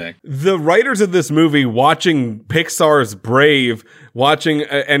flashback. The writers of this movie watching Pixar's Brave, watching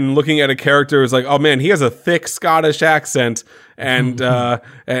and looking at a character is like, oh man, he has a thick Scottish accent, and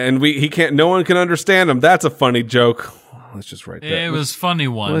he can't. No one can understand him. That's a funny joke. Let's just write that. It was funny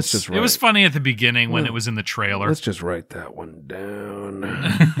once. It was funny at the beginning when it was in the trailer. Let's just write that one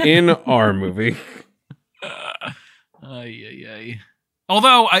down in our movie.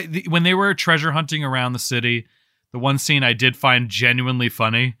 Although when they were treasure hunting around the city, the one scene I did find genuinely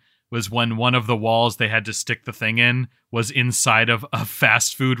funny was when one of the walls they had to stick the thing in was inside of a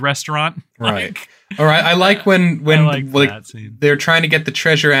fast food restaurant. Right. All right. I like when they're trying to get the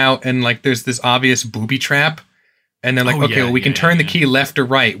treasure out and like there's this obvious booby trap. And they're like, we can turn the key left or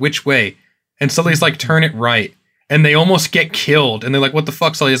right. Which way? And Sully's like, turn it right. And they almost get killed. And they're like, what the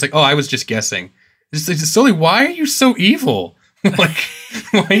fuck, Sully? He's like, I was just guessing. It's like, Sully, why are you so evil? Like,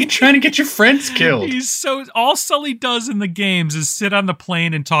 why are you trying to get your friends killed? All Sully does in the games is sit on the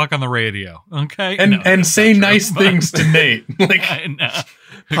plane and talk on the radio. Okay? And say nice things to Nate. Like, I know.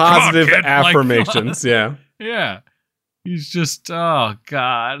 Positive affirmations. Yeah. Yeah. He's just, oh,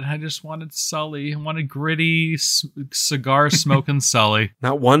 God. I just wanted Sully. I wanted gritty, cigar-smoking Sully.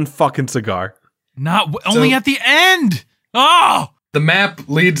 Not one fucking cigar. Only at the end. Oh! The map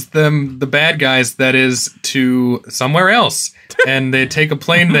leads them, the bad guys, that is, to somewhere else. And they take a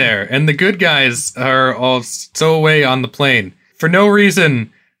plane there. And the good guys are all so away on the plane. For no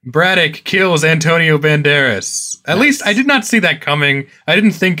reason, Braddock kills Antonio Banderas. At least I did not see that coming. I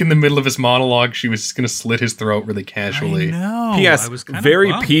didn't think in the middle of his monologue she was just going to slit his throat really casually. I know. P.S.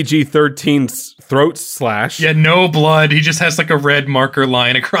 Very PG-13 throat slash. Yeah, no blood. He just has like a red marker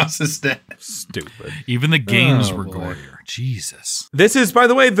line across his neck. Stupid. Even the games were gorier. Jesus. This is, by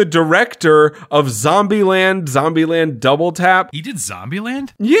the way, the director of Zombieland Double Tap. He did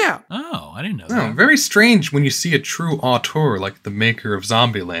Zombieland? Yeah. Oh, I didn't know Oh, that. very strange when you see a true auteur like the maker of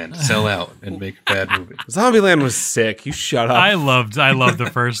Zombieland sell out and make a bad movie. Zombieland was sick. You shut up. I loved the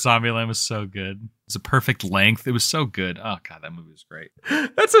first Zombieland. It was so good. It was a perfect length. It was so good. Oh god, that movie was great.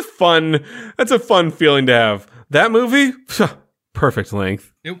 That's a fun feeling to have. That movie, perfect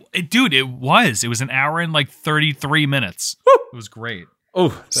length. Dude, it was an hour and like 33 minutes. It was great.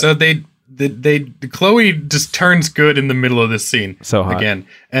 Oh, So Chloe just turns good in the middle of this scene. So hot. Again.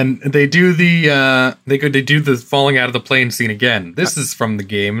 And they do the falling out of the plane scene again. This is from the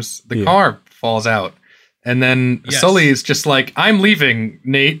games. The car falls out. And then Sully is just like, I'm leaving,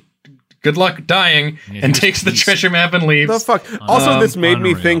 Nate. Good luck dying, and takes the treasure map and leaves. the fuck. Also, this made me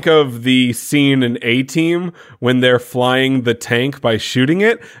Unreal. think of the scene in A-Team when they're flying the tank by shooting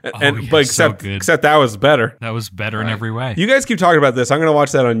it, except that was better. That was better in every way. You guys keep talking about this. I'm gonna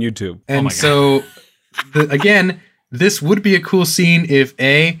watch that on YouTube. And so, again, this would be a cool scene if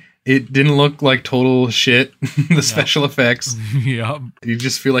A, it didn't look like total shit, the special effects. Yep. You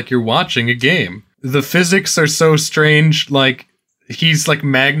just feel like you're watching a game. The physics are so strange, like, he's like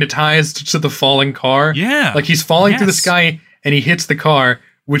magnetized to the falling car. Yeah. Like he's falling through the sky and he hits the car,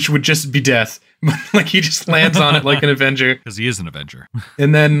 which would just be death. But like he just lands on it like an Avenger. Because he is an Avenger.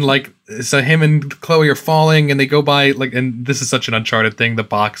 And then like, so him and Chloe are falling and they go by like, and this is such an Uncharted thing, the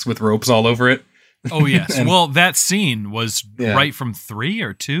box with ropes all over it. Oh, yes. Well, that scene was right from 3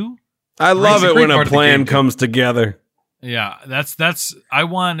 or 2. I love it when a part of the plan game, comes together. Yeah, that's I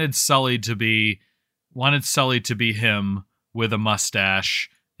wanted Sully to be him with a mustache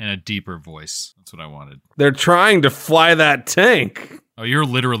and a deeper voice. That's what I wanted. They're trying to fly that tank. Oh, you're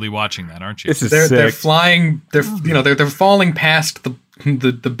literally watching that, aren't you? This is They're sick. flying. They're falling past the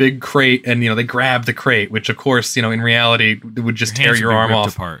big crate, and they grab the crate, which of course in reality would just tear your arm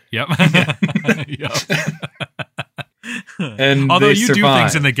off. Apart. Yep. Yep. And although they you do survive.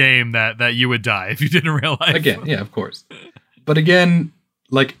 things in the game that you would die if you didn't realize. Again, yeah, of course. But again,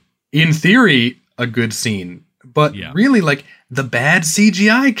 like in theory, a good scene. But really, like, the bad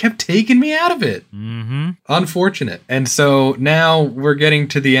CGI kept taking me out of it. Mm-hmm. Unfortunate. And so now we're getting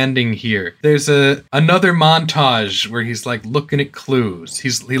to the ending here. There's another montage where he's like looking at clues.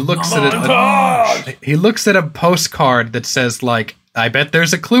 He looks at a postcard that says like, I bet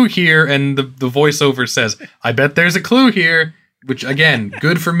there's a clue here, and the voiceover says, I bet there's a clue here, which again,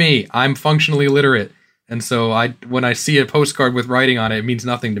 good for me. I'm functionally illiterate. And so when I see a postcard with writing on it, it means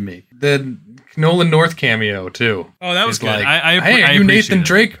nothing to me. The Nolan North cameo too. Oh, that was good. Like, I hey, are you Nathan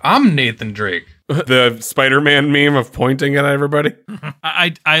Drake? I'm Nathan Drake. The Spider-Man meme of pointing at everybody.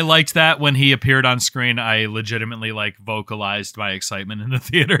 I liked that when he appeared on screen. I legitimately like vocalized my excitement in the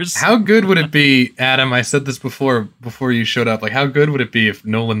theaters. How good would it be, Adam? I said this before you showed up. Like, how good would it be if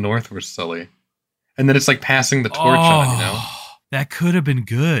Nolan North were Sully? And then it's like passing the torch on, That could have been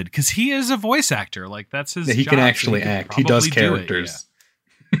good because he is a voice actor. Like that's his. He job, can actually so act. He does characters.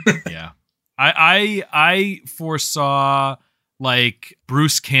 Yeah. I foresaw like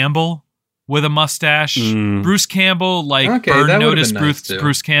Bruce Campbell with a mustache. Bruce Campbell, like Burn Notice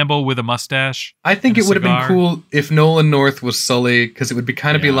Bruce Campbell with a mustache. I think it would have been cool if Nolan North was Sully, because it would be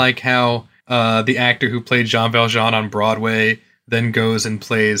kind of be like how the actor who played Jean Valjean on Broadway then goes and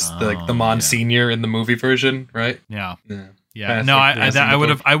plays the Monsignor in the movie version, right? Yeah. No,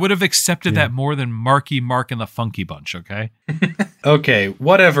 I would have accepted that more than Marky Mark and the Funky Bunch. Okay. Okay.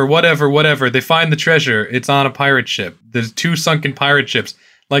 Whatever. They find the treasure. It's on a pirate ship. There's 2 sunken pirate ships.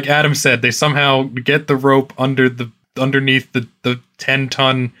 Like Adam said, they somehow get the rope underneath the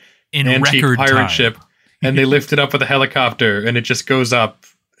 10-ton antique pirate ship, and they lift it up with a helicopter, and it just goes up.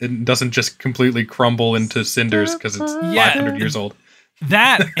 It doesn't just completely crumble into cinders because it's 500 years old.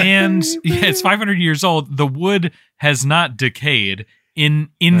 That and it's 500 years old. The wood has not decayed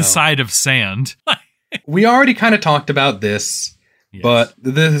inside of sand. We already kind of talked about this, but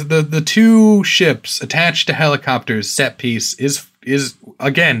the 2 ships attached to helicopters set piece is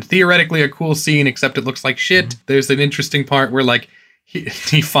again theoretically a cool scene, except it looks like shit. Mm-hmm. There's an interesting part where like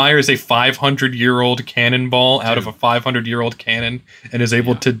he fires a 500-year-old cannonball out of a 500-year-old cannon and is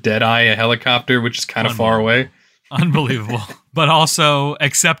able to deadeye a helicopter, which is kind of far away. Unbelievable, but also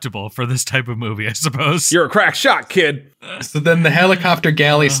acceptable for this type of movie, I suppose. You're a crack shot, kid. So then the helicopter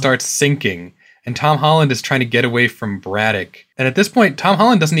galley starts sinking, and Tom Holland is trying to get away from Braddock. And at this point, Tom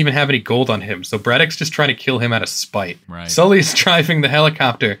Holland doesn't even have any gold on him, so Braddock's just trying to kill him out of spite. Right. Sully's driving the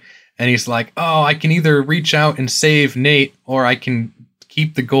helicopter, and he's like, oh, I can either reach out and save Nate, or I can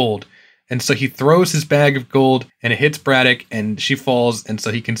keep the gold. And so he throws his bag of gold, and it hits Braddock, and she falls, and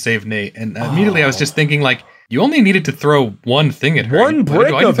so he can save Nate. And immediately I was just thinking, like, You only needed to throw one thing at her. One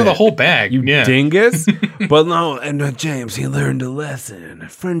brick I of throw it. the whole bag. You yeah. dingus. But no, and James, he learned a lesson.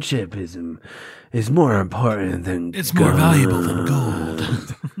 Friendship is more important than It's more valuable than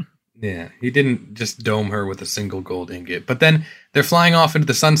gold. Yeah, he didn't just dome her with a single gold ingot. But then they're flying off into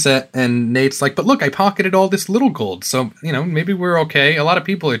the sunset, and Nate's like, but look, I pocketed all this little gold, so, maybe we're okay. A lot of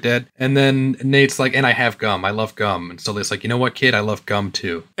people are dead. And then Nate's like, and I have gum. I love gum. And so it's like, you know what, kid? I love gum,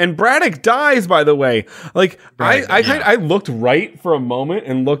 too. And Braddock dies, by the way. Like, Right, I looked right for a moment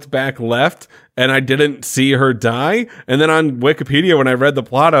and looked back left, and I didn't see her die. And then on Wikipedia, when I read the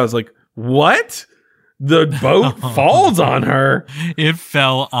plot, I was like, what? The boat falls on her. It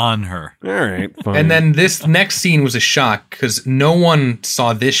fell on her. All right, fine. And then this next scene was a shock, because no one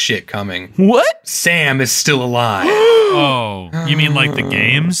saw this shit coming. What? Sam is still alive. Oh, you mean like the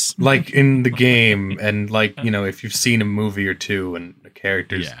games? Like in the game, and like, if you've seen a movie or two and the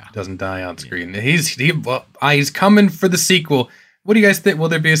character doesn't die on screen. He's coming for the sequel. What do you guys think? Will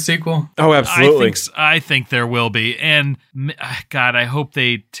there be a sequel? Oh, absolutely. I think there will be. And God, I hope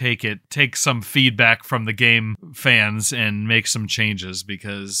they take some feedback from the game fans and make some changes,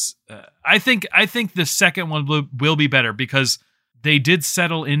 because I think the second one will be better, because they did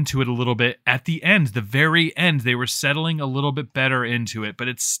settle into it a little bit at the end, the very end. They were settling a little bit better into it, but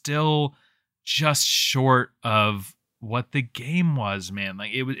it's still just short of what the game was, man. Like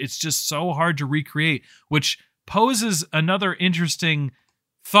it's just so hard to recreate, which poses another interesting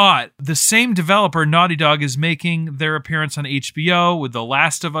thought. The same developer, Naughty Dog, is making their appearance on HBO with the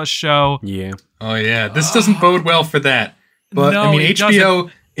Last of Us show. Yeah. Oh, yeah. This doesn't bode well for that. But, No, HBO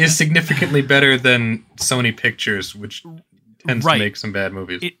is significantly better than Sony Pictures, which tends to make some bad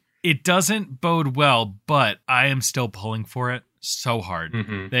movies. It doesn't bode well, but I am still pulling for it so hard.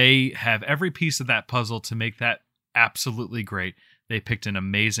 Mm-hmm. They have every piece of that puzzle to make that absolutely great. They picked an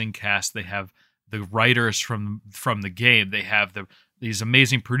amazing cast. They have the writers from the game. They have these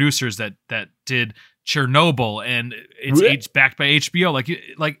amazing producers that did Chernobyl, and it's backed by HBO.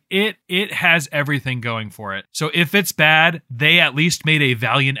 Like it has everything going for it. So if it's bad, they at least made a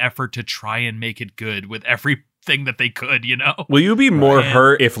valiant effort to try and make it good with everything that they could. Will you be more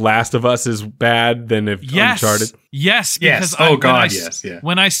hurt if Last of Us is bad than if Uncharted? Yes. Because yes.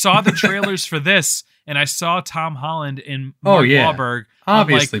 When I saw the trailers for this, and I saw Tom Holland and Mark Wahlberg,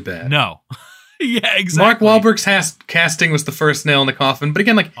 obviously I'm like, bad. No. Yeah, exactly. Mark Wahlberg's casting was the first nail in the coffin. But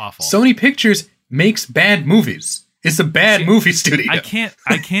again, awful. Sony Pictures makes bad movies. It's a bad movie studio. I can't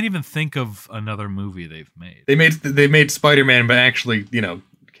even think of another movie they've made. They made Spider-Man, but actually,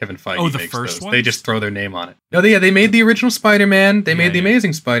 Kevin Feige makes first those. one? They just throw their name on it. No, they made the original Spider-Man. They made the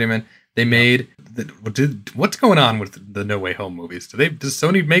Amazing Spider-Man. They made what's going on with the No Way Home movies? Does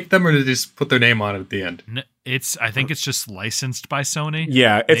Sony make them, or do they just put their name on it at the end? I think it's just licensed by Sony.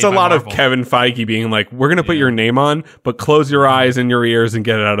 Yeah, it's a lot of Kevin Feige being like, we're going to put your name on, but close your eyes and your ears and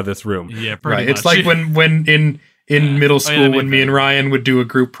get it out of this room. Yeah, pretty right. much. It's like when in middle school when me and Ryan would do a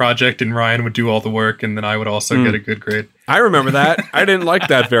group project and Ryan would do all the work and then I would also get a good grade. I remember that. I didn't like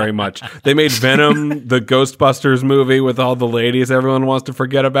that very much. They made Venom, the Ghostbusters movie with all the ladies everyone wants to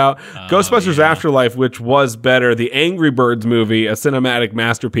forget about. Ghostbusters Afterlife, which was better. The Angry Birds movie, a cinematic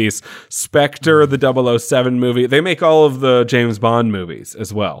masterpiece. Spectre, the 007 movie. They make all of the James Bond movies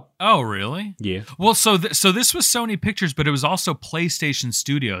as well. Oh, really? Yeah. Well, so this was Sony Pictures, but it was also PlayStation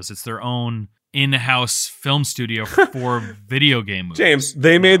Studios. It's their own in-house film studio for video game movies. James,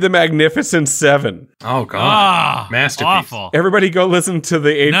 they made the Magnificent Seven. Oh, God. Masterpiece. Awful. Everybody go listen to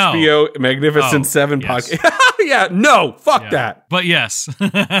the HBO Magnificent Seven podcast. Yeah, no, fuck that. But yes.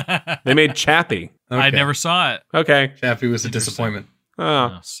 They made Chappie. I never saw it. Okay. Chappie was a disappointment.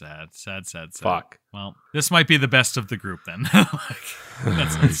 Oh, sad. Fuck. Well, this might be the best of the group then.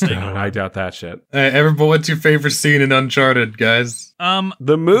 I doubt that shit. Everybody, what's your favorite scene in Uncharted, guys?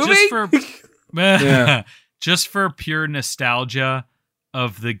 The movie? Just for pure nostalgia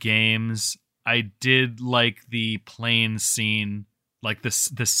of the games, I did like the plane scene, like the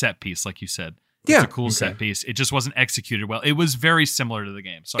set piece, like you said. It's a cool set piece. It just wasn't executed well. It was very similar to the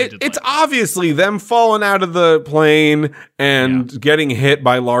game. So it's obviously them falling out of the plane and getting hit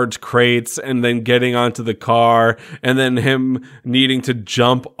by large crates and then getting onto the car and then him needing to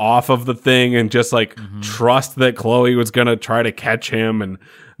jump off of the thing and just trust that Chloe was going to try to catch him. And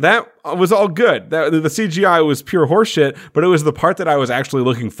that was all good. The CGI was pure horseshit, but it was the part that I was actually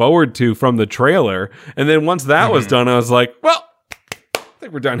looking forward to from the trailer. And then once that was done, I was like, well, I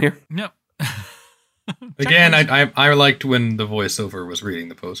think we're done here. Yep. Again, I liked when the voiceover was reading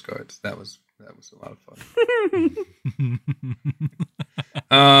the postcards. That was a lot of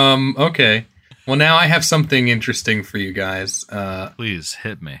fun. Okay. Well, now I have something interesting for you guys. Please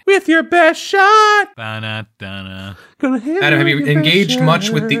hit me. With your best shot. Ba-na-da-na. Gonna hit Adam, have with you your best engaged much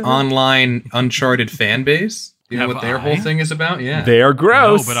with the shot. online Uncharted fan base? Do you know Have what their I? whole thing is about? Yeah. They are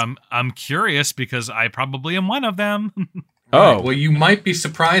gross. No, but I'm curious because I probably am one of them. Oh. Right. Well, you might be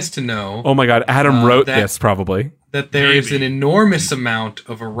surprised to know Oh my God, Adam wrote that- this probably. that there is Maybe. an enormous amount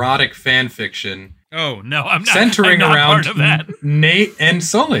of erotic fan fiction Oh no, I'm not. centering I'm not around part of that. Nate and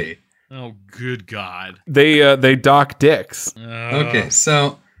Sully. Oh, good God. They dock dicks. Okay,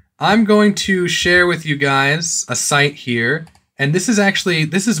 so I'm going to share with you guys a site here, and this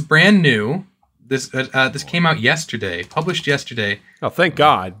is brand new. This came out yesterday, published yesterday. Oh, thank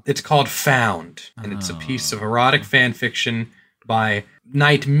God. It's called Found, and it's a piece of erotic fan fiction by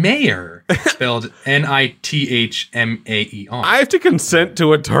Nightmare, spelled Nithmaer. I have to consent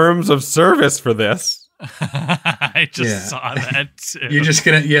to a terms of service for this. I just Yeah. saw that too.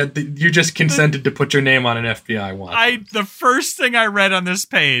 You just consented to put your name on an FBI watch. The first thing I read on this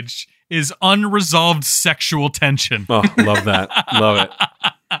page is unresolved sexual tension. Oh, love that. Love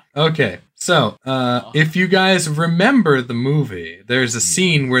it. Okay, so if you guys remember the movie, there's a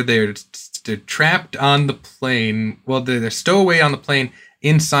scene where they're trapped on the plane. Well, they're stowaway on the plane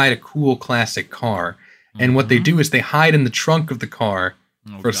inside a cool classic car, and what they do is they hide in the trunk of the car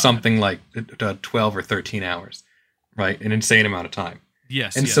for something like 12 or 13 hours, right? An insane amount of time.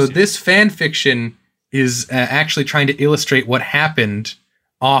 Yes. And yes, so yes. this fan fiction is actually trying to illustrate what happened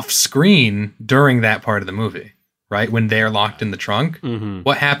off screen during that part of the movie, right? When they're locked in the trunk. Mm-hmm.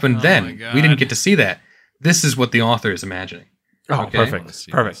 What happened Oh then? my God. We didn't get to see that. This is what the author is imagining. Oh, Okay. perfect. Let's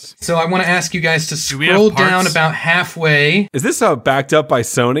see Perfect. So I want to ask you guys to Do we have scroll parts? down about halfway. Is this backed up by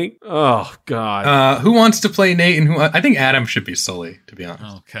Sony? Oh, God. Who wants to play Nate and who? I think Adam should be Sully, to be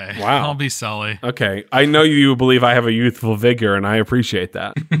honest. Okay. Wow. I'll be Sully. Okay. I know you believe I have a youthful vigor, and I appreciate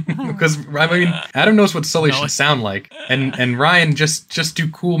that. Because I mean, Adam knows what Sully No, should it's- sound like, and Ryan just do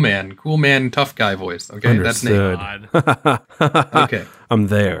cool man, tough guy voice. Okay, that's Nate. Understood. God. Okay. I'm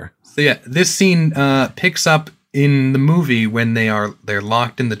there. So yeah, this scene picks up in the movie when they're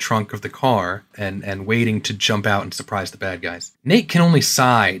locked in the trunk of the car and waiting to jump out and surprise the bad guys. Nate can only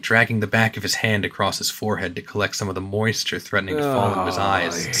sigh, dragging the back of his hand across his forehead to collect some of the moisture threatening to fall into his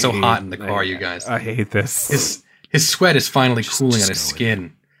eyes. It's so hot in the car, you guys. I hate this. His sweat is finally cooling just on his go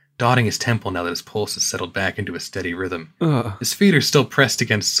skin, dotting his temple now that his pulse has settled back into a steady rhythm. Ugh. His feet are still pressed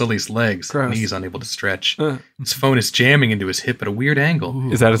against Sully's legs, Gross. knees unable to stretch. Uh. His phone is jamming into his hip at a weird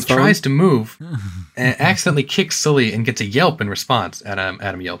angle. Is that his He phone? tries to move and accidentally kicks Sully and gets a yelp in response.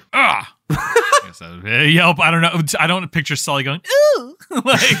 Adam yelp. Ah. Yes, Yelp. I don't know. I don't picture Sully going, ooh.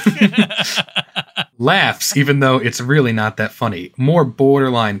 Laughs, even though it's really not that funny. More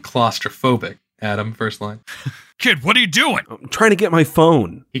borderline claustrophobic. Adam, first line. Kid, what are you doing? I'm trying to get my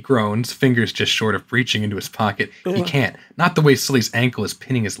phone. He groans, fingers just short of reaching into his pocket. He can't. Not the way Sully's ankle is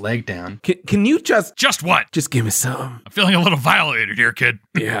pinning his leg down. Can you just Just what? give me some? I'm feeling a little violated here, kid.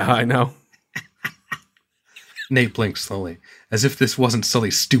 Yeah, I know. Nate blinks slowly, as if this wasn't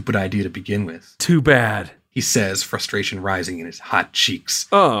Sully's stupid idea to begin with. Too bad. He says, frustration rising in his hot cheeks.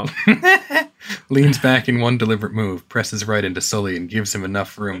 Oh, Leans back in one deliberate move, presses right into Sully, and gives him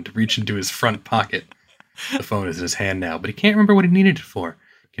enough room to reach into his front pocket. The phone is in his hand now, but he can't remember what he needed it for.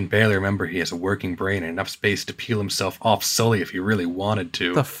 Can barely remember he has a working brain and enough space to peel himself off Sully if he really wanted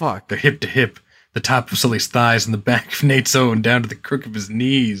to. the fuck? They're hip to hip, the top of Sully's thighs and the back of Nate's own down to the crook of his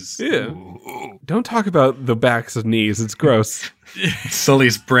knees. Ew. Don't talk about the backs of knees. It's gross.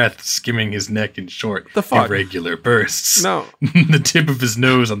 Sully's breath skimming his neck in short, The fuck? irregular bursts. No. The tip of his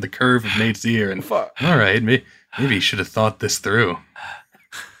nose on the curve of Nate's ear, and Fuck. all right, maybe he should have thought this through.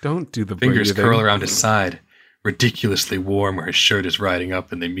 Don't do the Fingers breathing. curl around his side, ridiculously warm where his shirt is riding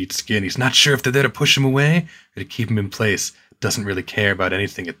up and they meet skin. He's not sure if they're there to push him away or to keep him in place. Doesn't really care about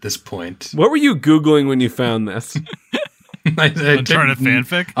anything at this point. What were you Googling when you found this? Uncharted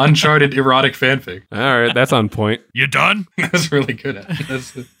fanfic? Uncharted erotic fanfic. All right, that's on point. You done? That's really good at it.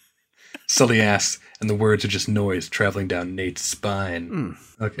 That's it. Sully asks, and the words are just noise traveling down Nate's spine.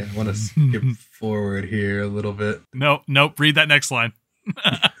 Okay, I want to skip forward here a little bit. Nope. Read that next line.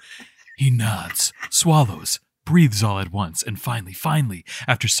 He nods, swallows, breathes all at once, and finally,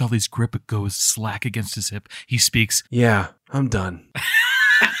 after Sully's grip goes slack against his hip, he speaks. Yeah, I'm done.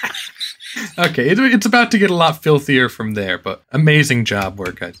 Okay, it's about to get a lot filthier from there, but amazing job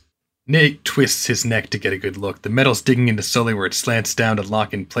work, guys. Nate twists his neck to get a good look. The metal's digging into Sully where it slants down to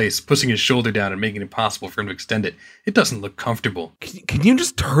lock in place, pushing his shoulder down and making it impossible for him to extend it. It doesn't look comfortable. Can you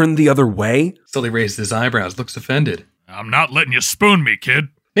just turn the other way? Sully raises his eyebrows, looks offended. I'm not letting you spoon me, kid.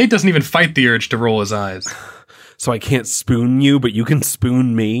 Nate doesn't even fight the urge to roll his eyes. so I can't spoon you, but you can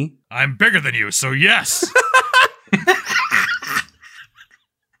spoon me? I'm bigger than you, so yes.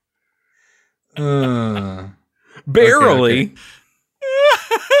 Barely. Okay.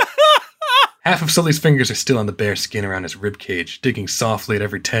 Half of Sully's fingers are still on the bare skin around his ribcage, digging softly at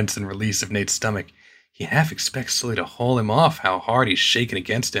every tense and release of Nate's stomach. He half expects Sully to haul him off, how hard he's shaking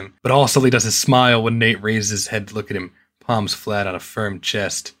against him. But all Sully does is smile when Nate raises his head to look at him, palms flat on a firm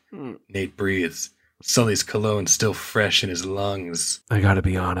chest. Nate breathes. Sully's cologne still fresh in his lungs. I gotta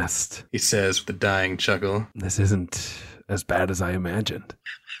be honest. He says with a dying chuckle. This isn't as bad as I imagined.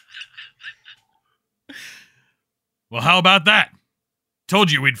 Well, how about that?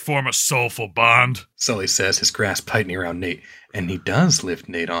 Told you we'd form a soulful bond. Sully says, his grasp tightening around Nate. And he does lift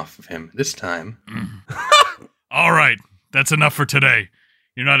Nate off of him, this time. All right, that's enough for today.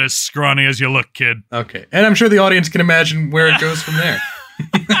 You're not as scrawny as you look, kid. Okay, and I'm sure the audience can imagine where it goes from there.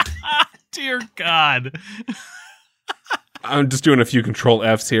 Dear God. I'm just doing a few control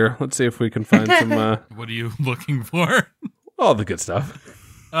Fs here. Let's see if we can find some... What are you looking for? all the good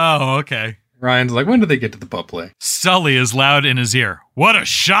stuff. Oh, okay. Ryan's like, when do they get to the pup play? Sully is loud in his ear. What a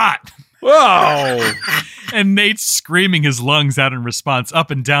shot! Whoa! And Nate's screaming his lungs out in response, up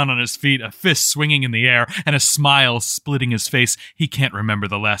and down on his feet, a fist swinging in the air, and a smile splitting his face. He can't remember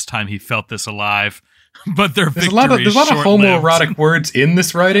the last time he felt this alive. But their There's victory a lot of short-lived. homoerotic words in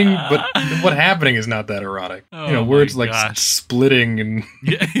this writing, but what's happening is not that erotic. Oh Words my like gosh. splitting and...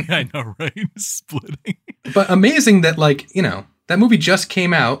 Yeah, I know, right? Splitting. But amazing that, that movie just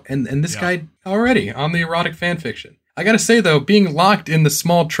came out, and this Yeah. guy already on the erotic fan fiction. I gotta say, though, being locked in the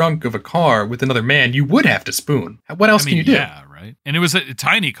small trunk of a car with another man, you would have to spoon. What else can you do? Yeah, right? And it was a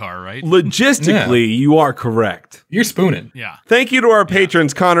tiny car, right? Logistically, you are correct. You're spooning. Yeah. Thank you to our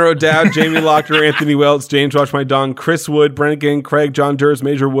patrons, Connor O'Dowd, Jamie Lochter, Anthony Welts, James Watch My Dong, Chris Wood, Brennigan, Craig, John Durs,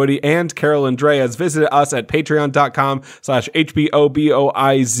 Major Woody, and Carol Andreas. Visit us at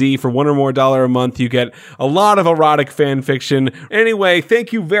patreon.com/HBOBOIZ for $1 or more a month. You get a lot of erotic fan fiction. Anyway,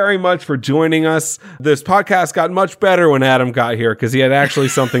 thank you very much for joining us. This podcast got much better when Adam got here because he had actually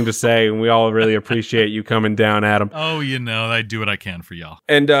something to say, and we all really appreciate you coming down, Adam. Oh, I do what I can for y'all.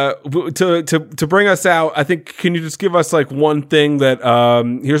 And to bring us out, I think, can you just give us like one thing that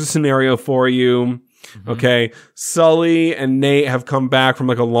here's a scenario for you. Okay, Sully and Nate have come back from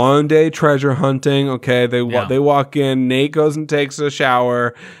like a long day treasure hunting. Okay, they walk in. Nate goes and takes a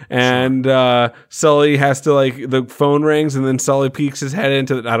shower, and Sully has to the phone rings, and then Sully peeks his head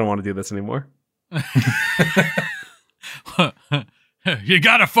into. I don't want to do this anymore. You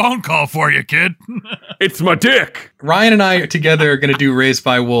got a phone call for you, kid. It's my dick. Ryan and I together are going to do Raised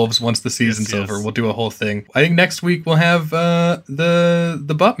by Wolves once the season's Yes. over. We'll do a whole thing. I think next week we'll have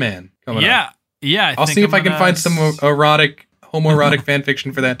the Butt Man coming up. Yeah. I'll see if I can find some homoerotic fan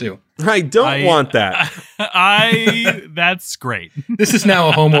fiction for that too. I don't want that. That's great. This is now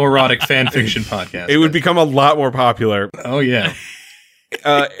a homoerotic fan fiction podcast. It would become a lot more popular. Oh yeah.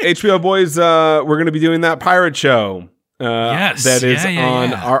 HBO boys, we're going to be doing that pirate show. Yes. That is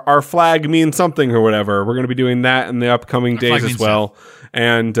on our flag means something or whatever. We're going to be doing that in the upcoming days as well.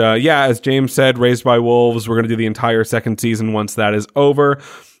 And as James said, Raised by Wolves, we're going to do the entire second season once that is over.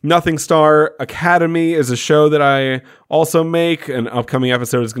 Nothing Star Academy is a show that I also make. An upcoming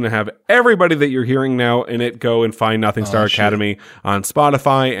episode is going to have everybody that you're hearing now in it. Go and find Nothing Star Academy on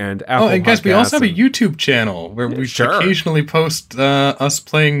Spotify and Apple and guys, we also have a Podcasts. YouTube channel where we occasionally post us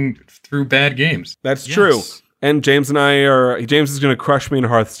playing through bad games. That's true. And James is going to crush me in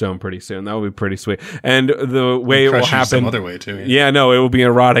Hearthstone pretty soon. That will be pretty sweet. And the way it will happen, some other way too. Yeah, no, it will be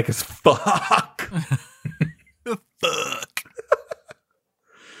erotic as fuck. Fuck.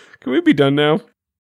 Can we be done now?